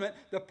judgment.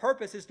 The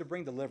purpose is to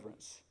bring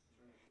deliverance.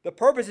 The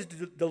purpose is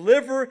to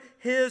deliver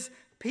his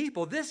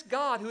people. This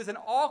God, who is an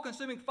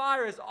all-consuming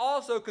fire, is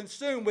also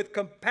consumed with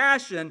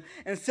compassion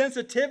and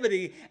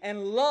sensitivity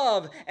and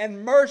love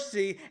and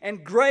mercy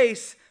and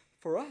grace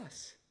for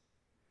us.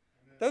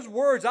 Those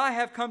words, I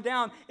have come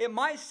down, it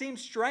might seem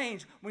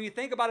strange when you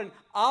think about an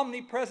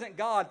omnipresent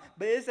God,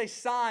 but it is a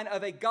sign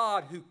of a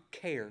God who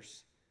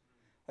cares.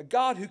 A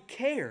God who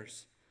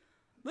cares.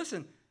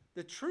 Listen,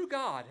 the true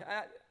God,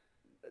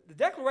 the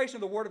declaration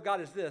of the Word of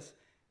God is this: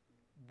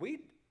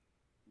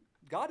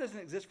 God doesn't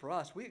exist for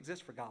us, we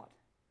exist for God.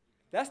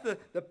 That's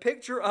the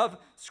picture of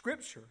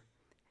Scripture.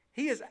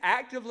 He is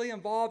actively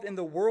involved in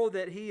the world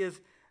that he has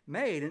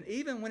made. And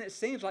even when it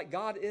seems like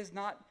God is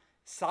not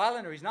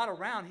silent or he's not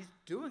around, he's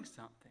doing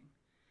something.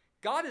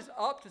 God is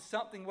up to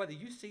something whether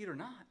you see it or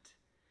not.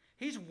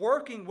 He's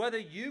working whether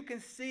you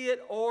can see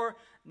it or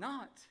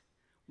not.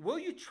 Will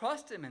you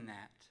trust him in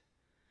that?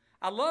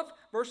 I love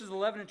verses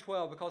 11 and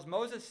 12 because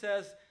Moses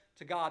says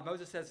to God,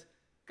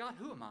 God,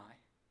 who am I?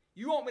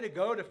 You want me to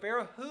go to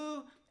Pharaoh?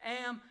 Who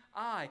am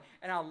I?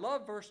 And I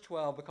love verse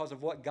 12 because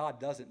of what God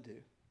doesn't do.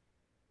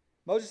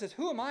 Moses says,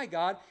 who am I,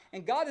 God?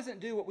 And God doesn't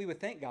do what we would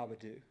think God would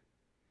do.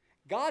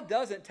 God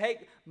doesn't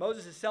take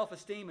Moses'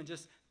 self-esteem and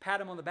just pat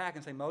him on the back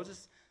and say,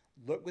 Moses,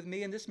 look with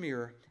me in this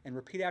mirror and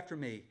repeat after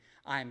me.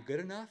 I am good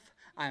enough,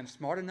 I am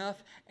smart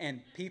enough,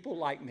 and people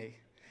like me.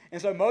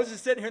 And so Moses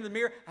is sitting here in the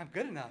mirror, I'm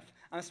good enough,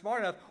 I'm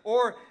smart enough.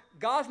 Or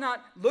God's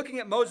not looking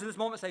at Moses in this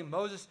moment saying,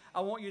 Moses, I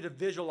want you to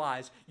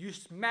visualize you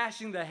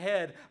smashing the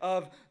head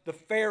of the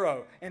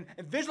Pharaoh. And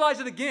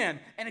visualize it again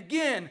and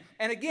again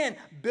and again,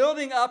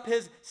 building up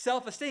his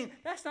self-esteem.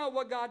 That's not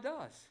what God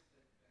does.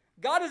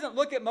 God doesn't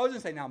look at Moses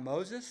and say, now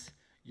Moses,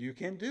 you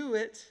can do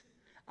it.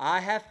 I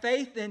have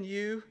faith in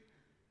you.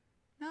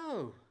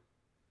 No.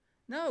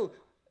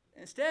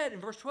 Instead, in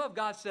verse 12,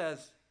 God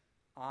says,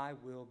 I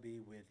will be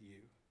with you.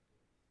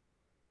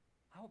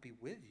 I will be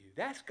with you.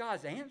 That's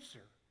God's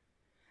answer.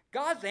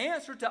 God's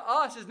answer to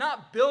us is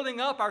not building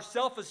up our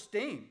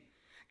self-esteem.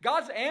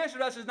 God's answer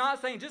to us is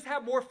not saying, just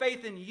have more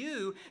faith in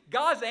you.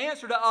 God's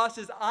answer to us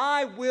is,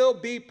 I will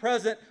be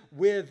present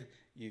with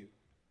you.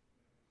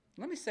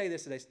 Let me say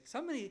this today.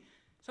 So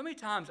many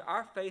times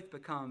our faith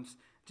becomes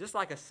just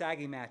like a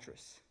saggy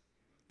mattress.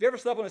 Have you ever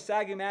slept on a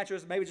saggy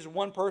mattress, maybe just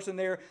one person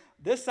there?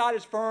 This side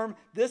is firm,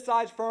 this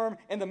side's firm,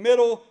 in the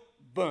middle,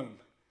 boom.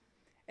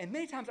 And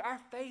many times our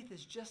faith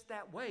is just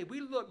that way.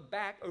 We look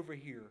back over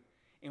here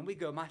and we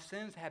go, my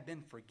sins have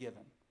been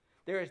forgiven.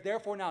 There is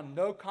therefore now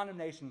no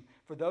condemnation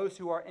for those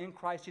who are in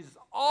Christ Jesus.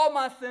 All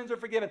my sins are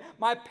forgiven.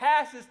 My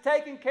past is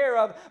taken care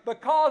of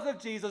because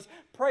of Jesus.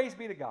 Praise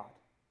be to God.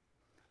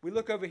 We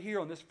look over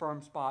here on this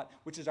firm spot,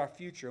 which is our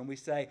future, and we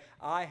say,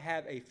 I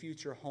have a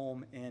future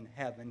home in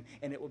heaven,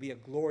 and it will be a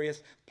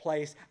glorious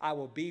place. I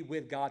will be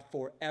with God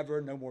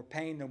forever. No more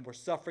pain, no more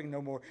suffering,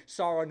 no more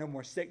sorrow, no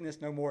more sickness,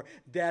 no more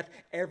death.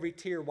 Every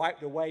tear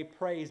wiped away.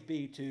 Praise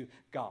be to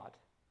God.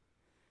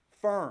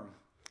 Firm.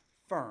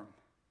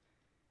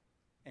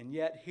 And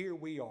yet here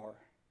we are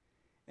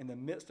in the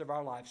midst of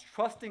our lives,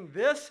 trusting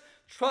this,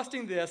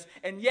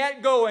 and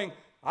yet going,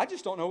 I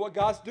just don't know what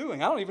God's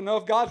doing. I don't even know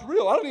if God's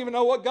real. I don't even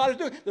know what God is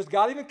doing. Does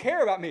God even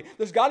care about me?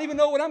 Does God even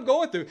know what I'm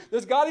going through?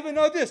 Does God even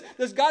know this?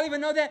 Does God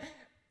even know that?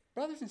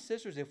 Brothers and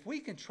sisters, if we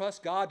can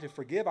trust God to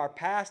forgive our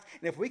past,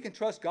 and if we can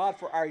trust God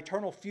for our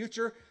eternal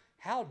future,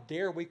 how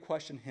dare we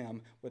question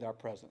him with our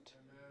present?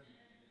 Amen.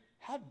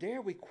 How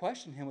dare we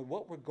question him with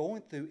what we're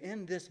going through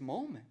in this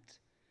moment?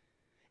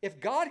 If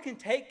God can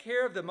take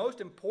care of the most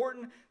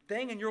important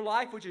thing in your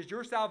life, which is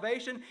your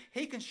salvation,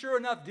 he can sure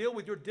enough deal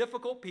with your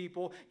difficult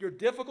people, your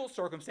difficult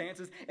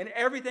circumstances, and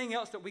everything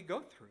else that we go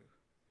through.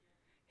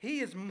 He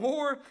is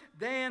more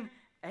than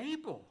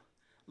able.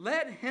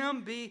 Let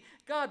him be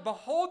God.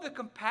 Behold the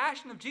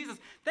compassion of Jesus.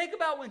 Think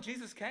about when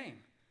Jesus came.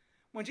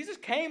 When Jesus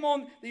came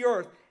on the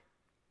earth,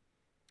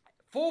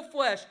 full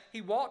flesh,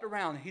 he walked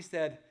around and he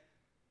said,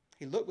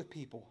 he looked with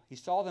people. He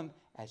saw them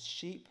as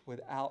sheep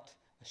without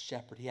a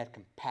shepherd. He had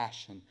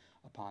compassion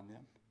upon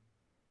them.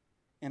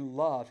 In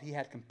love, he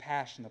had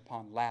compassion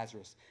upon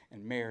Lazarus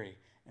and Mary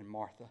and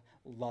Martha,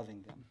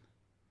 loving them.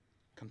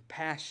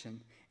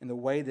 Compassion in the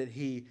way that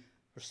he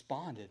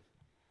responded.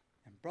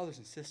 And brothers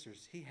and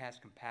sisters, he has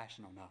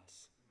compassion on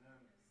us. Amen.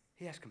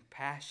 He has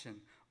compassion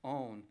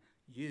on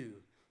you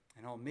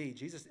and on me.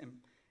 Jesus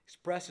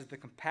expresses the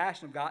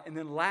compassion of God. And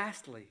then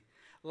lastly,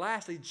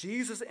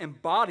 Jesus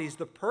embodies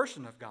the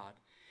person of God.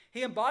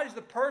 He embodies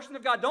the person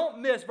of God. Don't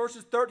miss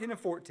verses 13 and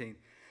 14.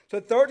 So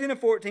 13 and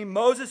 14,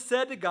 Moses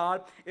said to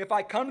God, if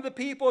I come to the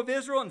people of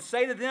Israel and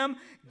say to them,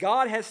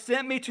 God has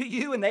sent me to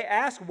you, and they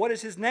ask, what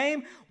is his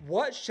name?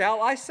 What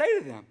shall I say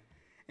to them?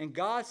 And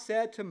God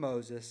said to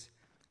Moses,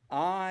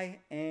 I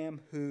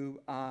am who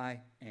I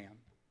am.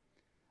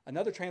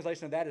 Another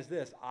translation of that is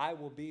this: I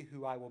will be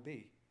who I will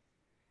be.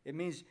 It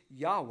means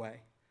Yahweh.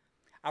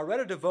 I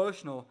read a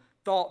devotional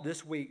thought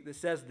this week that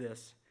says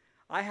this: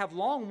 I have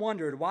long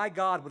wondered why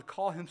God would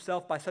call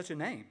himself by such a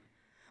name,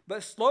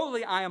 but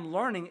slowly I am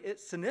learning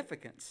its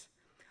significance.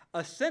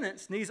 A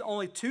sentence needs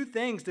only two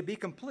things to be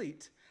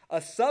complete: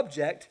 a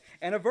subject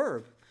and a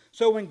verb.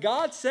 So when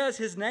God says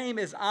his name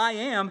is I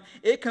am,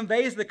 it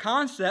conveys the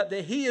concept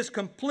that he is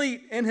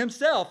complete in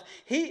himself.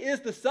 He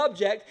is the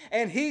subject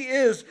and he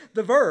is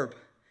the verb.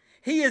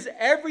 He is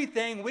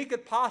everything we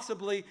could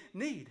possibly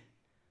need.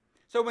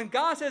 So when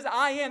God says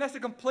I am, that's a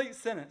complete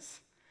sentence,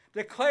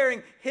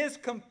 declaring his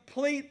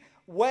complete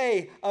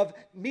way of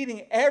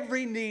meeting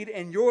every need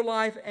in your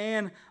life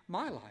and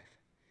my life.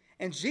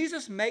 And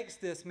Jesus makes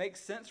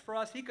sense for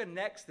us. He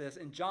connects this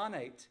in John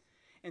 8.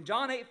 In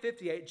John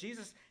 8:58,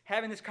 Jesus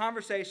having this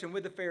conversation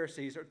with the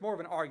Pharisees, or it's more of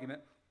an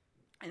argument,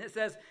 and it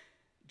says,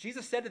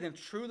 Jesus said to them,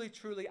 truly,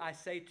 truly, I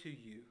say to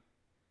you,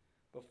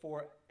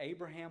 before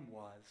Abraham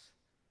was,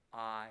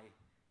 I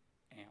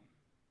am.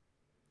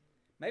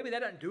 Maybe that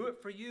doesn't do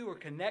it for you or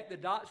connect the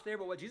dots there,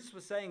 but what Jesus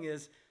was saying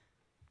is,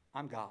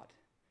 I'm God.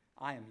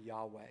 I am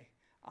Yahweh.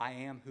 I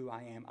am who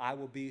I am. I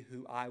will be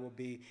who I will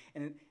be.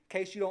 And in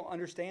case you don't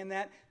understand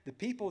that, the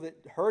people that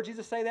heard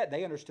Jesus say that,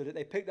 they understood it.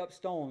 They picked up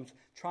stones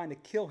trying to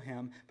kill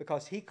him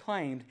because he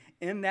claimed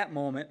in that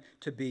moment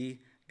to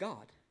be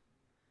God.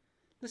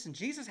 Listen,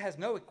 Jesus has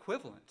no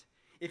equivalent.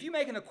 If you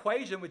make an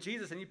equation with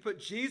Jesus and you put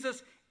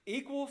Jesus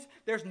equals,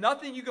 there's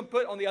nothing you can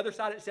put on the other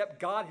side except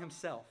God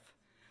himself.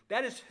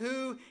 That is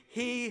who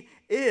he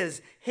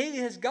is. He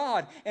is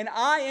God. And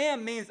I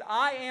am means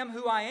I am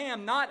who I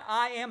am, not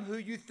I am who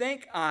you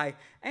think I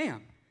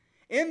am.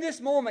 In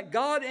this moment,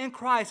 God in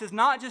Christ is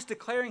not just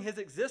declaring his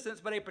existence,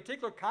 but a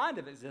particular kind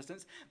of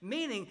existence,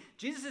 meaning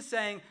Jesus is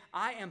saying,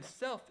 I am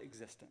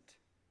self-existent.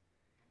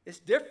 It's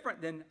different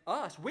than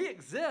us. We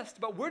exist,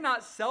 but we're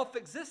not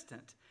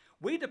self-existent.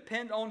 We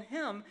depend on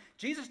him.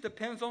 Jesus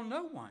depends on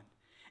no one.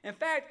 In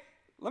fact,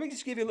 let me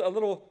just give you a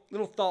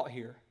little thought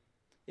here.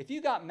 If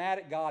you got mad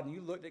at God and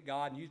you looked at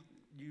God and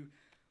you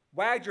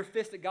wagged your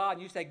fist at God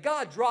and you say,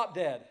 God, drop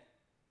dead,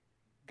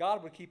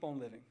 God would keep on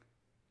living.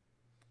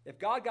 If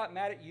God got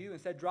mad at you and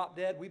said, drop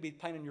dead, we'd be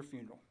planning your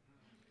funeral.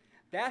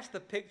 That's the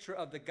picture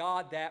of the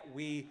God that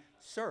we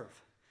serve.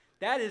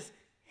 That is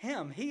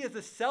him. He is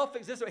the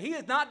self-existent. He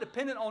is not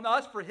dependent on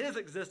us for his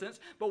existence,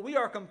 but we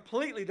are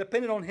completely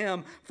dependent on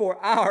him for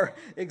our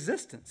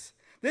existence.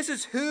 This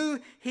is who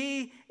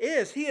he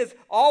is. He has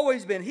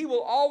always been. He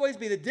will always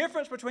be. The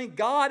difference between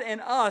God and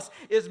us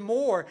is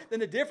more than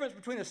the difference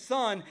between a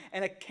sun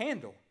and a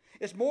candle.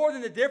 It's more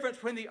than the difference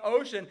between the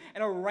ocean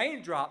and a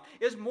raindrop.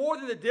 It's more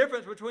than the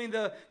difference between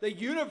the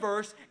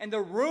universe and the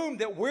room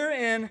that we're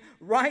in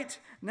right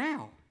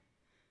now.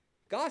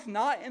 God's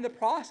not in the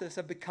process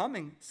of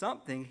becoming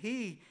something.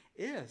 He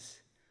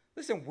is.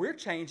 Listen, we're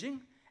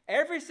changing.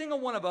 Every single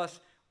one of us,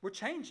 we're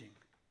changing.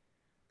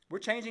 We're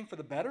changing for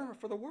the better or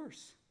for the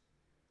worse.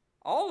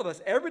 All of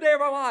us, every day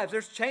of our lives,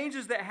 there's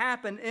changes that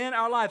happen in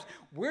our lives.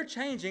 We're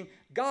changing.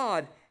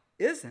 God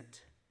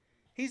isn't.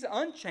 He's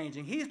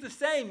unchanging. He's the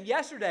same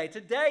yesterday,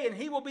 today, and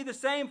he will be the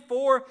same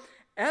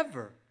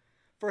forever.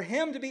 For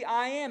him to be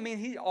I am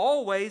means he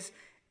always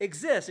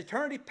exists.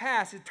 Eternity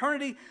past,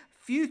 eternity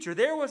future.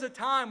 There was a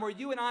time where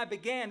you and I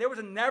began. There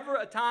was never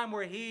a time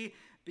where he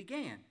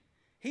began.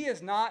 He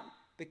is not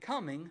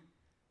becoming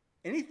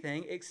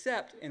anything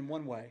except in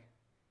one way.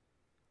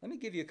 Let me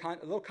give you a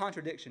little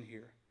contradiction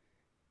here.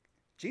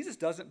 Jesus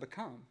doesn't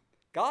become,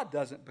 God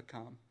doesn't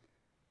become,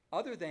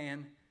 other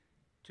than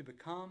to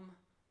become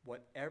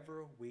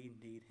whatever we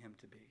need him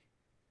to be,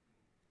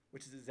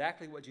 which is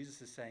exactly what Jesus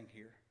is saying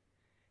here.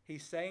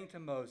 He's saying to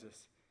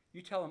Moses,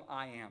 you tell him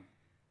I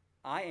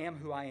am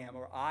who I am,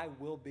 or I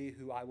will be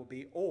who I will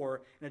be,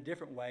 or in a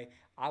different way,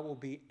 I will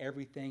be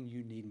everything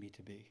you need me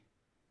to be.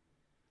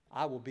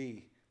 I will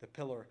be the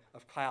pillar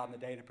of cloud in the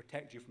day to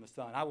protect you from the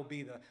sun. I will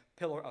be the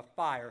pillar of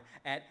fire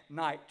at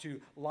night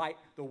to light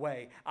the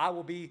way. I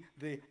will be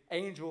the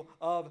angel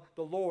of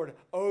the Lord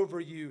over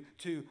you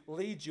to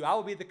lead you. I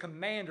will be the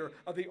commander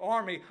of the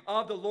army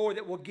of the Lord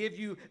that will give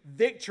you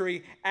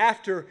victory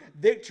after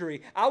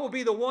victory. I will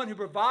be the one who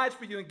provides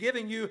for you and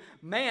giving you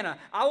manna.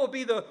 I will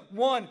be the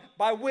one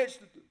by which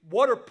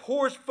water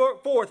pours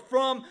forth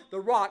from the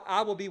rock.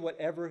 I will be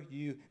whatever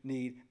you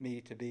need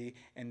me to be,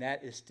 and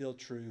that is still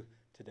true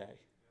today.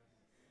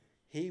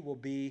 He will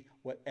be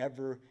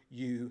whatever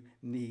you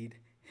need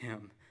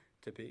him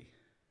to be.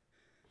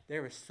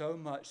 There is so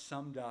much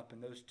summed up in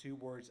those two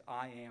words,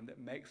 I am, that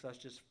makes us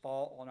just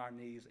fall on our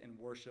knees in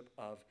worship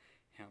of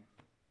him.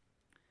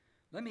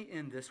 Let me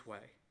end this way.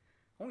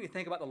 I want you to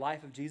think about the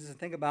life of Jesus and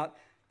think about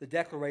the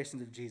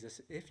declarations of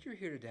Jesus. If you're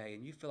here today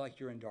and you feel like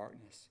you're in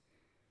darkness,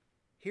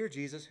 hear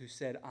Jesus who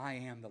said, I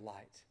am the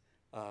light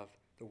of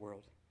the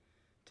world.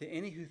 To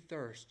any who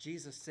thirst,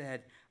 Jesus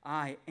said,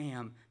 I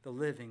am the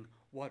living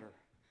water.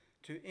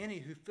 To any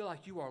who feel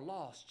like you are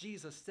lost,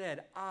 Jesus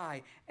said,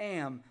 I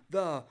am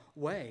the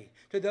way.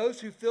 To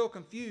those who feel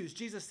confused,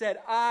 Jesus said,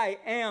 I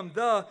am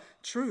the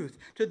truth.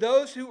 To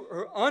those who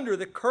are under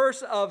the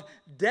curse of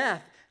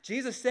death,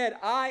 Jesus said,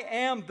 I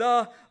am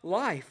the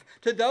life.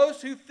 To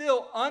those who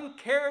feel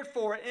uncared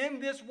for in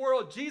this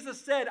world, Jesus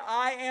said,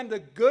 I am the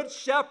good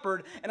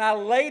shepherd, and I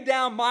lay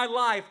down my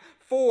life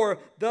for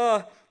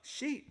the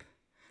sheep.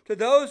 To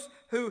those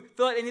who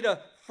feel like they need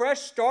a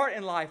fresh start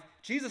in life,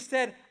 Jesus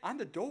said, I'm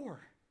the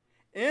door.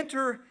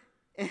 Enter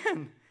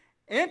in.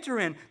 Enter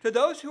in. To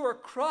those who are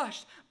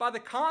crushed by the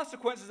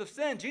consequences of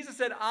sin, Jesus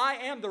said, I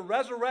am the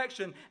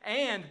resurrection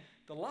and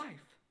the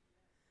life.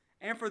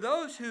 And for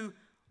those who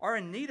are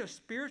in need of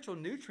spiritual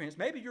nutrients,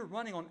 maybe you're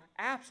running on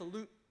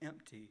absolute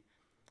empty,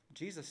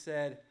 Jesus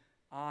said,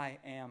 I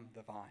am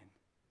the vine.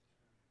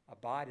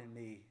 Abide in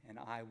me, and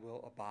I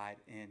will abide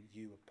in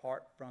you.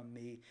 Apart from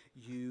me,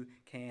 you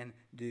can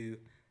do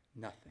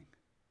nothing.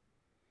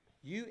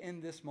 You in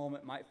this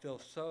moment might feel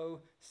so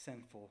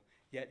sinful,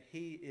 yet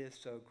he is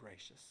so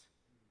gracious.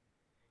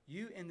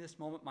 You in this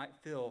moment might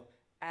feel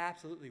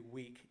absolutely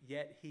weak,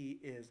 yet he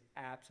is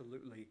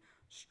absolutely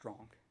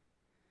strong.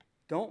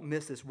 Don't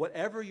miss this.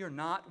 Whatever you're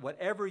not,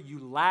 whatever you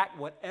lack,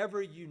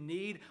 whatever you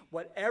need,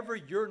 whatever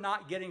you're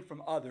not getting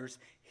from others,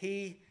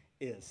 he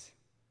is.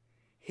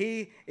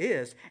 He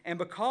is. And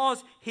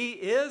because he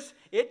is,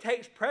 it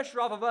takes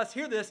pressure off of us,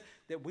 hear this,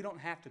 that we don't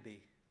have to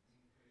be.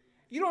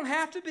 You don't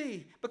have to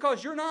be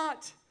because you're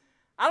not.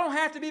 I don't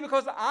have to be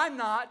because I'm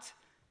not.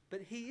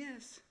 But he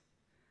is.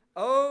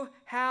 Oh,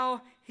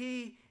 how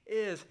he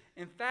is.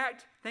 In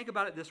fact, think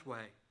about it this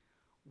way.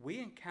 We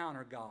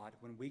encounter God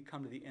when we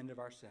come to the end of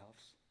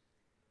ourselves.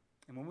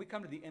 And when we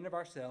come to the end of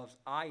ourselves,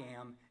 I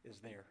am is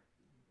there.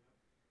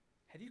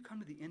 Have you come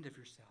to the end of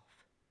yourself?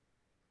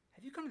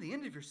 Have you come to the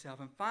end of yourself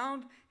and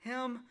found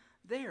him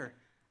there?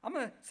 I'm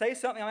going to say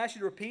something I'll ask you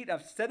to repeat.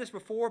 I've said this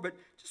before, but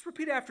just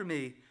repeat after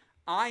me.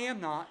 I am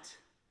not,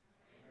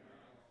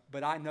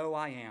 but I know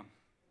I am.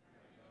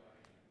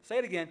 Say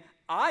it again.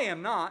 I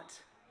am not,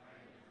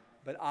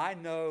 but I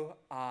know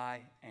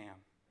I am.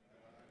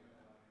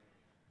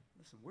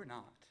 Listen, we're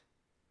not.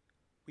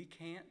 We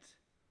can't.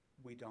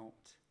 We don't.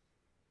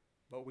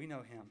 But we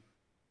know him.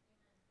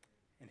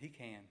 And he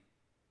can.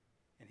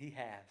 And he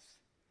has.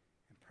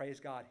 And praise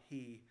God,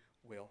 he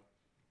will.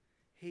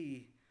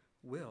 He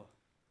will.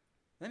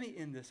 Let me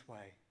end this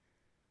way.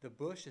 The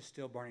bush is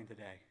still burning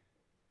today.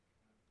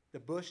 The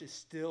bush is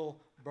still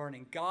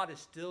burning. God is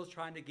still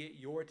trying to get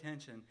your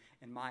attention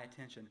and my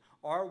attention.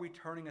 Are we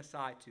turning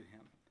aside to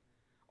him?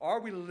 Are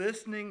we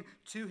listening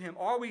to him?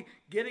 Are we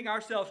getting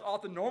ourselves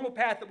off the normal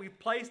path that we've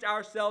placed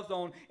ourselves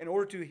on in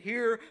order to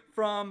hear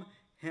from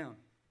him?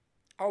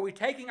 Are we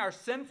taking our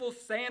sinful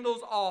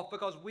sandals off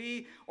because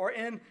we are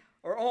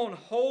on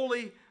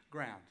holy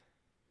ground?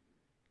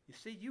 You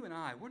see, you and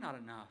I, we're not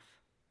enough.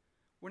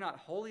 We're not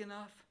holy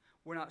enough.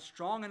 We're not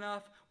strong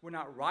enough. We're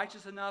not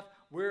righteous enough.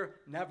 We're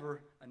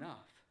never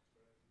enough.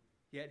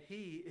 Yet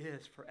he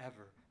is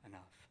forever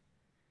enough.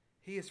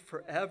 He is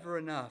forever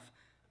enough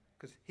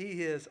because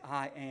he is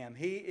I am.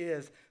 He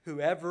is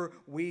whoever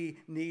we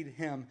need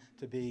him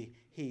to be.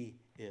 He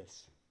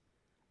is.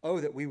 Oh,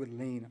 that we would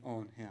lean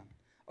on him.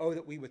 Oh,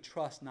 that we would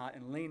trust not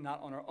and lean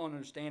not on our own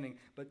understanding,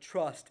 but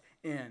trust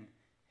in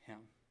him.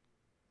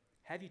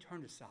 Have you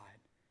turned aside?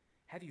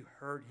 Have you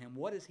heard him?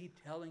 What is he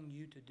telling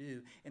you to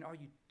do? And are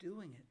you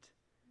doing it?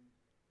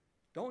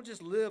 Don't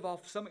just live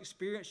off some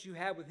experience you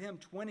had with him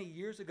 20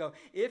 years ago.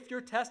 If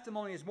your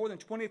testimony is more than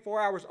 24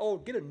 hours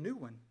old, get a new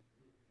one.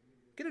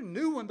 Get a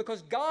new one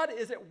because God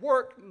is at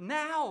work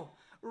now,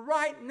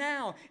 right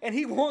now, and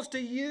he wants to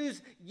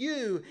use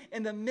you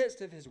in the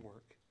midst of his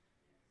work.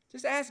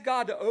 Just ask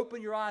God to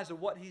open your eyes to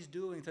what he's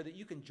doing so that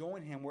you can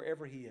join him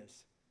wherever he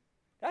is.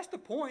 That's the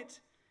point.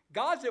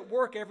 God's at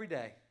work every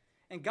day,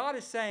 and God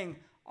is saying,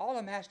 all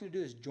I'm asking you to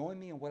do is join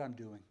me in what I'm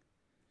doing.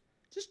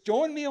 Just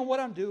join me in what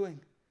I'm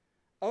doing.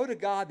 Oh, to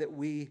God that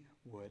we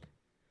would.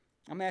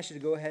 I'm going to ask you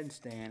to go ahead and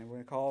stand, and we're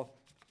going to call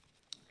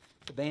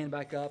the band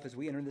back up as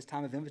we enter this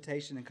time of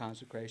invitation and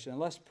consecration. And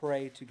let's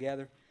pray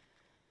together.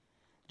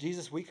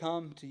 Jesus, we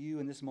come to you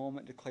in this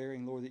moment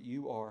declaring, Lord, that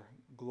you are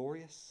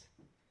glorious.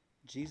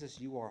 Jesus,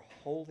 you are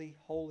holy,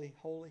 holy,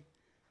 holy.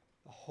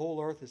 The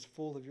whole earth is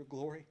full of your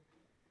glory.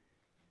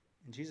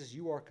 And Jesus,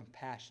 you are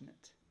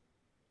compassionate.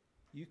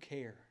 You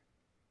care.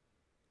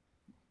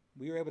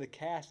 We are able to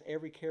cast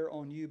every care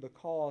on you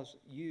because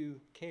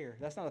you care.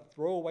 That's not a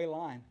throwaway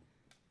line.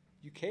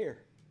 You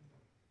care.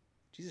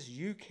 Jesus,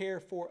 you care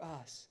for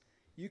us.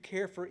 You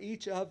care for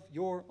each of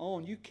your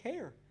own. You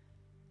care.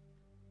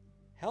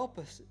 Help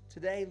us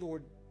today,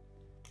 Lord,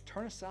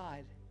 turn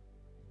aside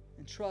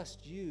and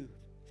trust you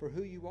for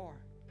who you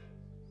are.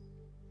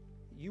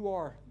 You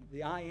are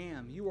the I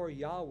am. You are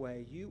Yahweh.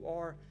 You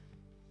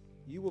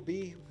will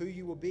be who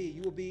you will be.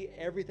 You will be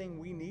everything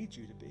we need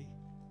you to be.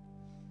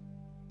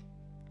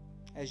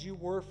 As you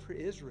were for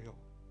Israel,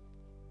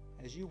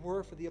 as you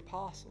were for the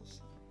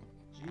apostles,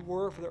 as you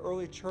were for the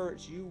early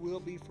church, you will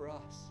be for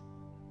us.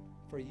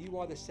 For you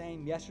are the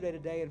same yesterday,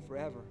 today, and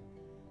forever.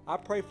 I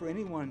pray for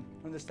anyone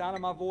from the sound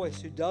of my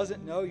voice who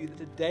doesn't know you, that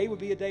today would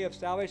be a day of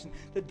salvation.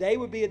 Today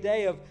would be a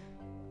day of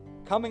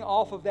coming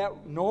off of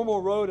that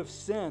normal road of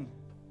sin,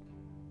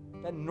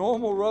 that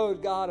normal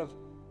road, God, of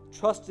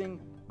trusting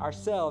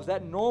ourselves,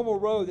 that normal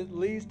road that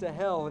leads to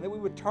hell, and that we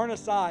would turn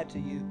aside to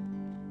you,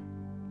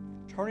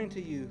 turning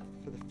to you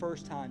for the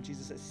first time,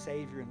 Jesus, as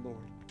Savior and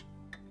Lord.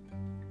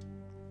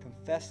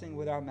 Confessing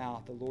with our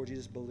mouth the Lord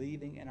Jesus,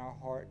 believing in our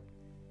heart,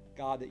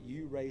 God, that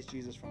you raised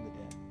Jesus from the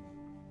dead.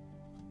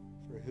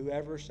 For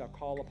whoever shall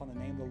call upon the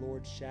name of the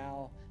Lord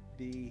shall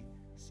be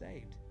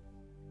saved.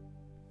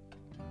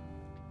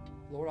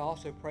 Lord, I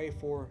also pray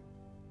for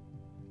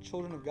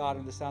children of God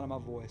in the sound of my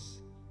voice.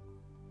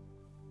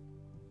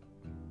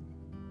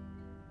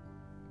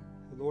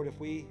 Lord, if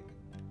we're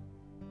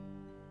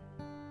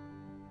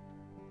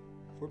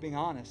being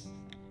honest,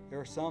 there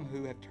are some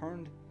who have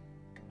turned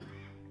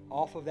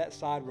off of that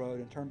side road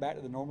and turned back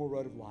to the normal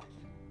road of life.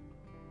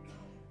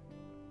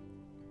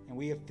 And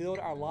we have filled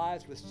our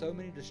lives with so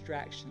many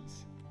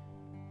distractions.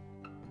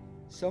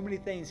 So many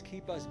things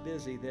keep us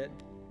busy that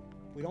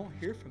we don't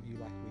hear from you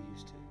like we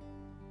used to.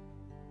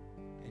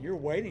 And you're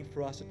waiting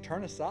for us to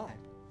turn aside.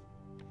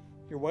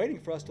 You're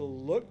waiting for us to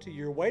look to you.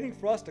 You're waiting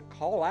for us to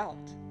call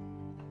out.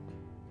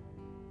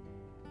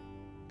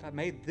 God,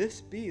 may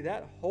this be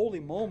that holy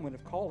moment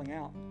of calling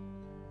out.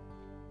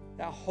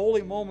 That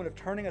holy moment of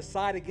turning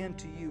aside again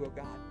to you, oh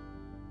God.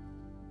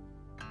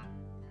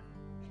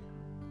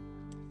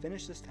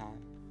 Finish this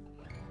time.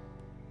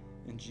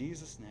 In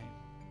Jesus' name,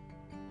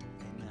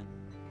 amen.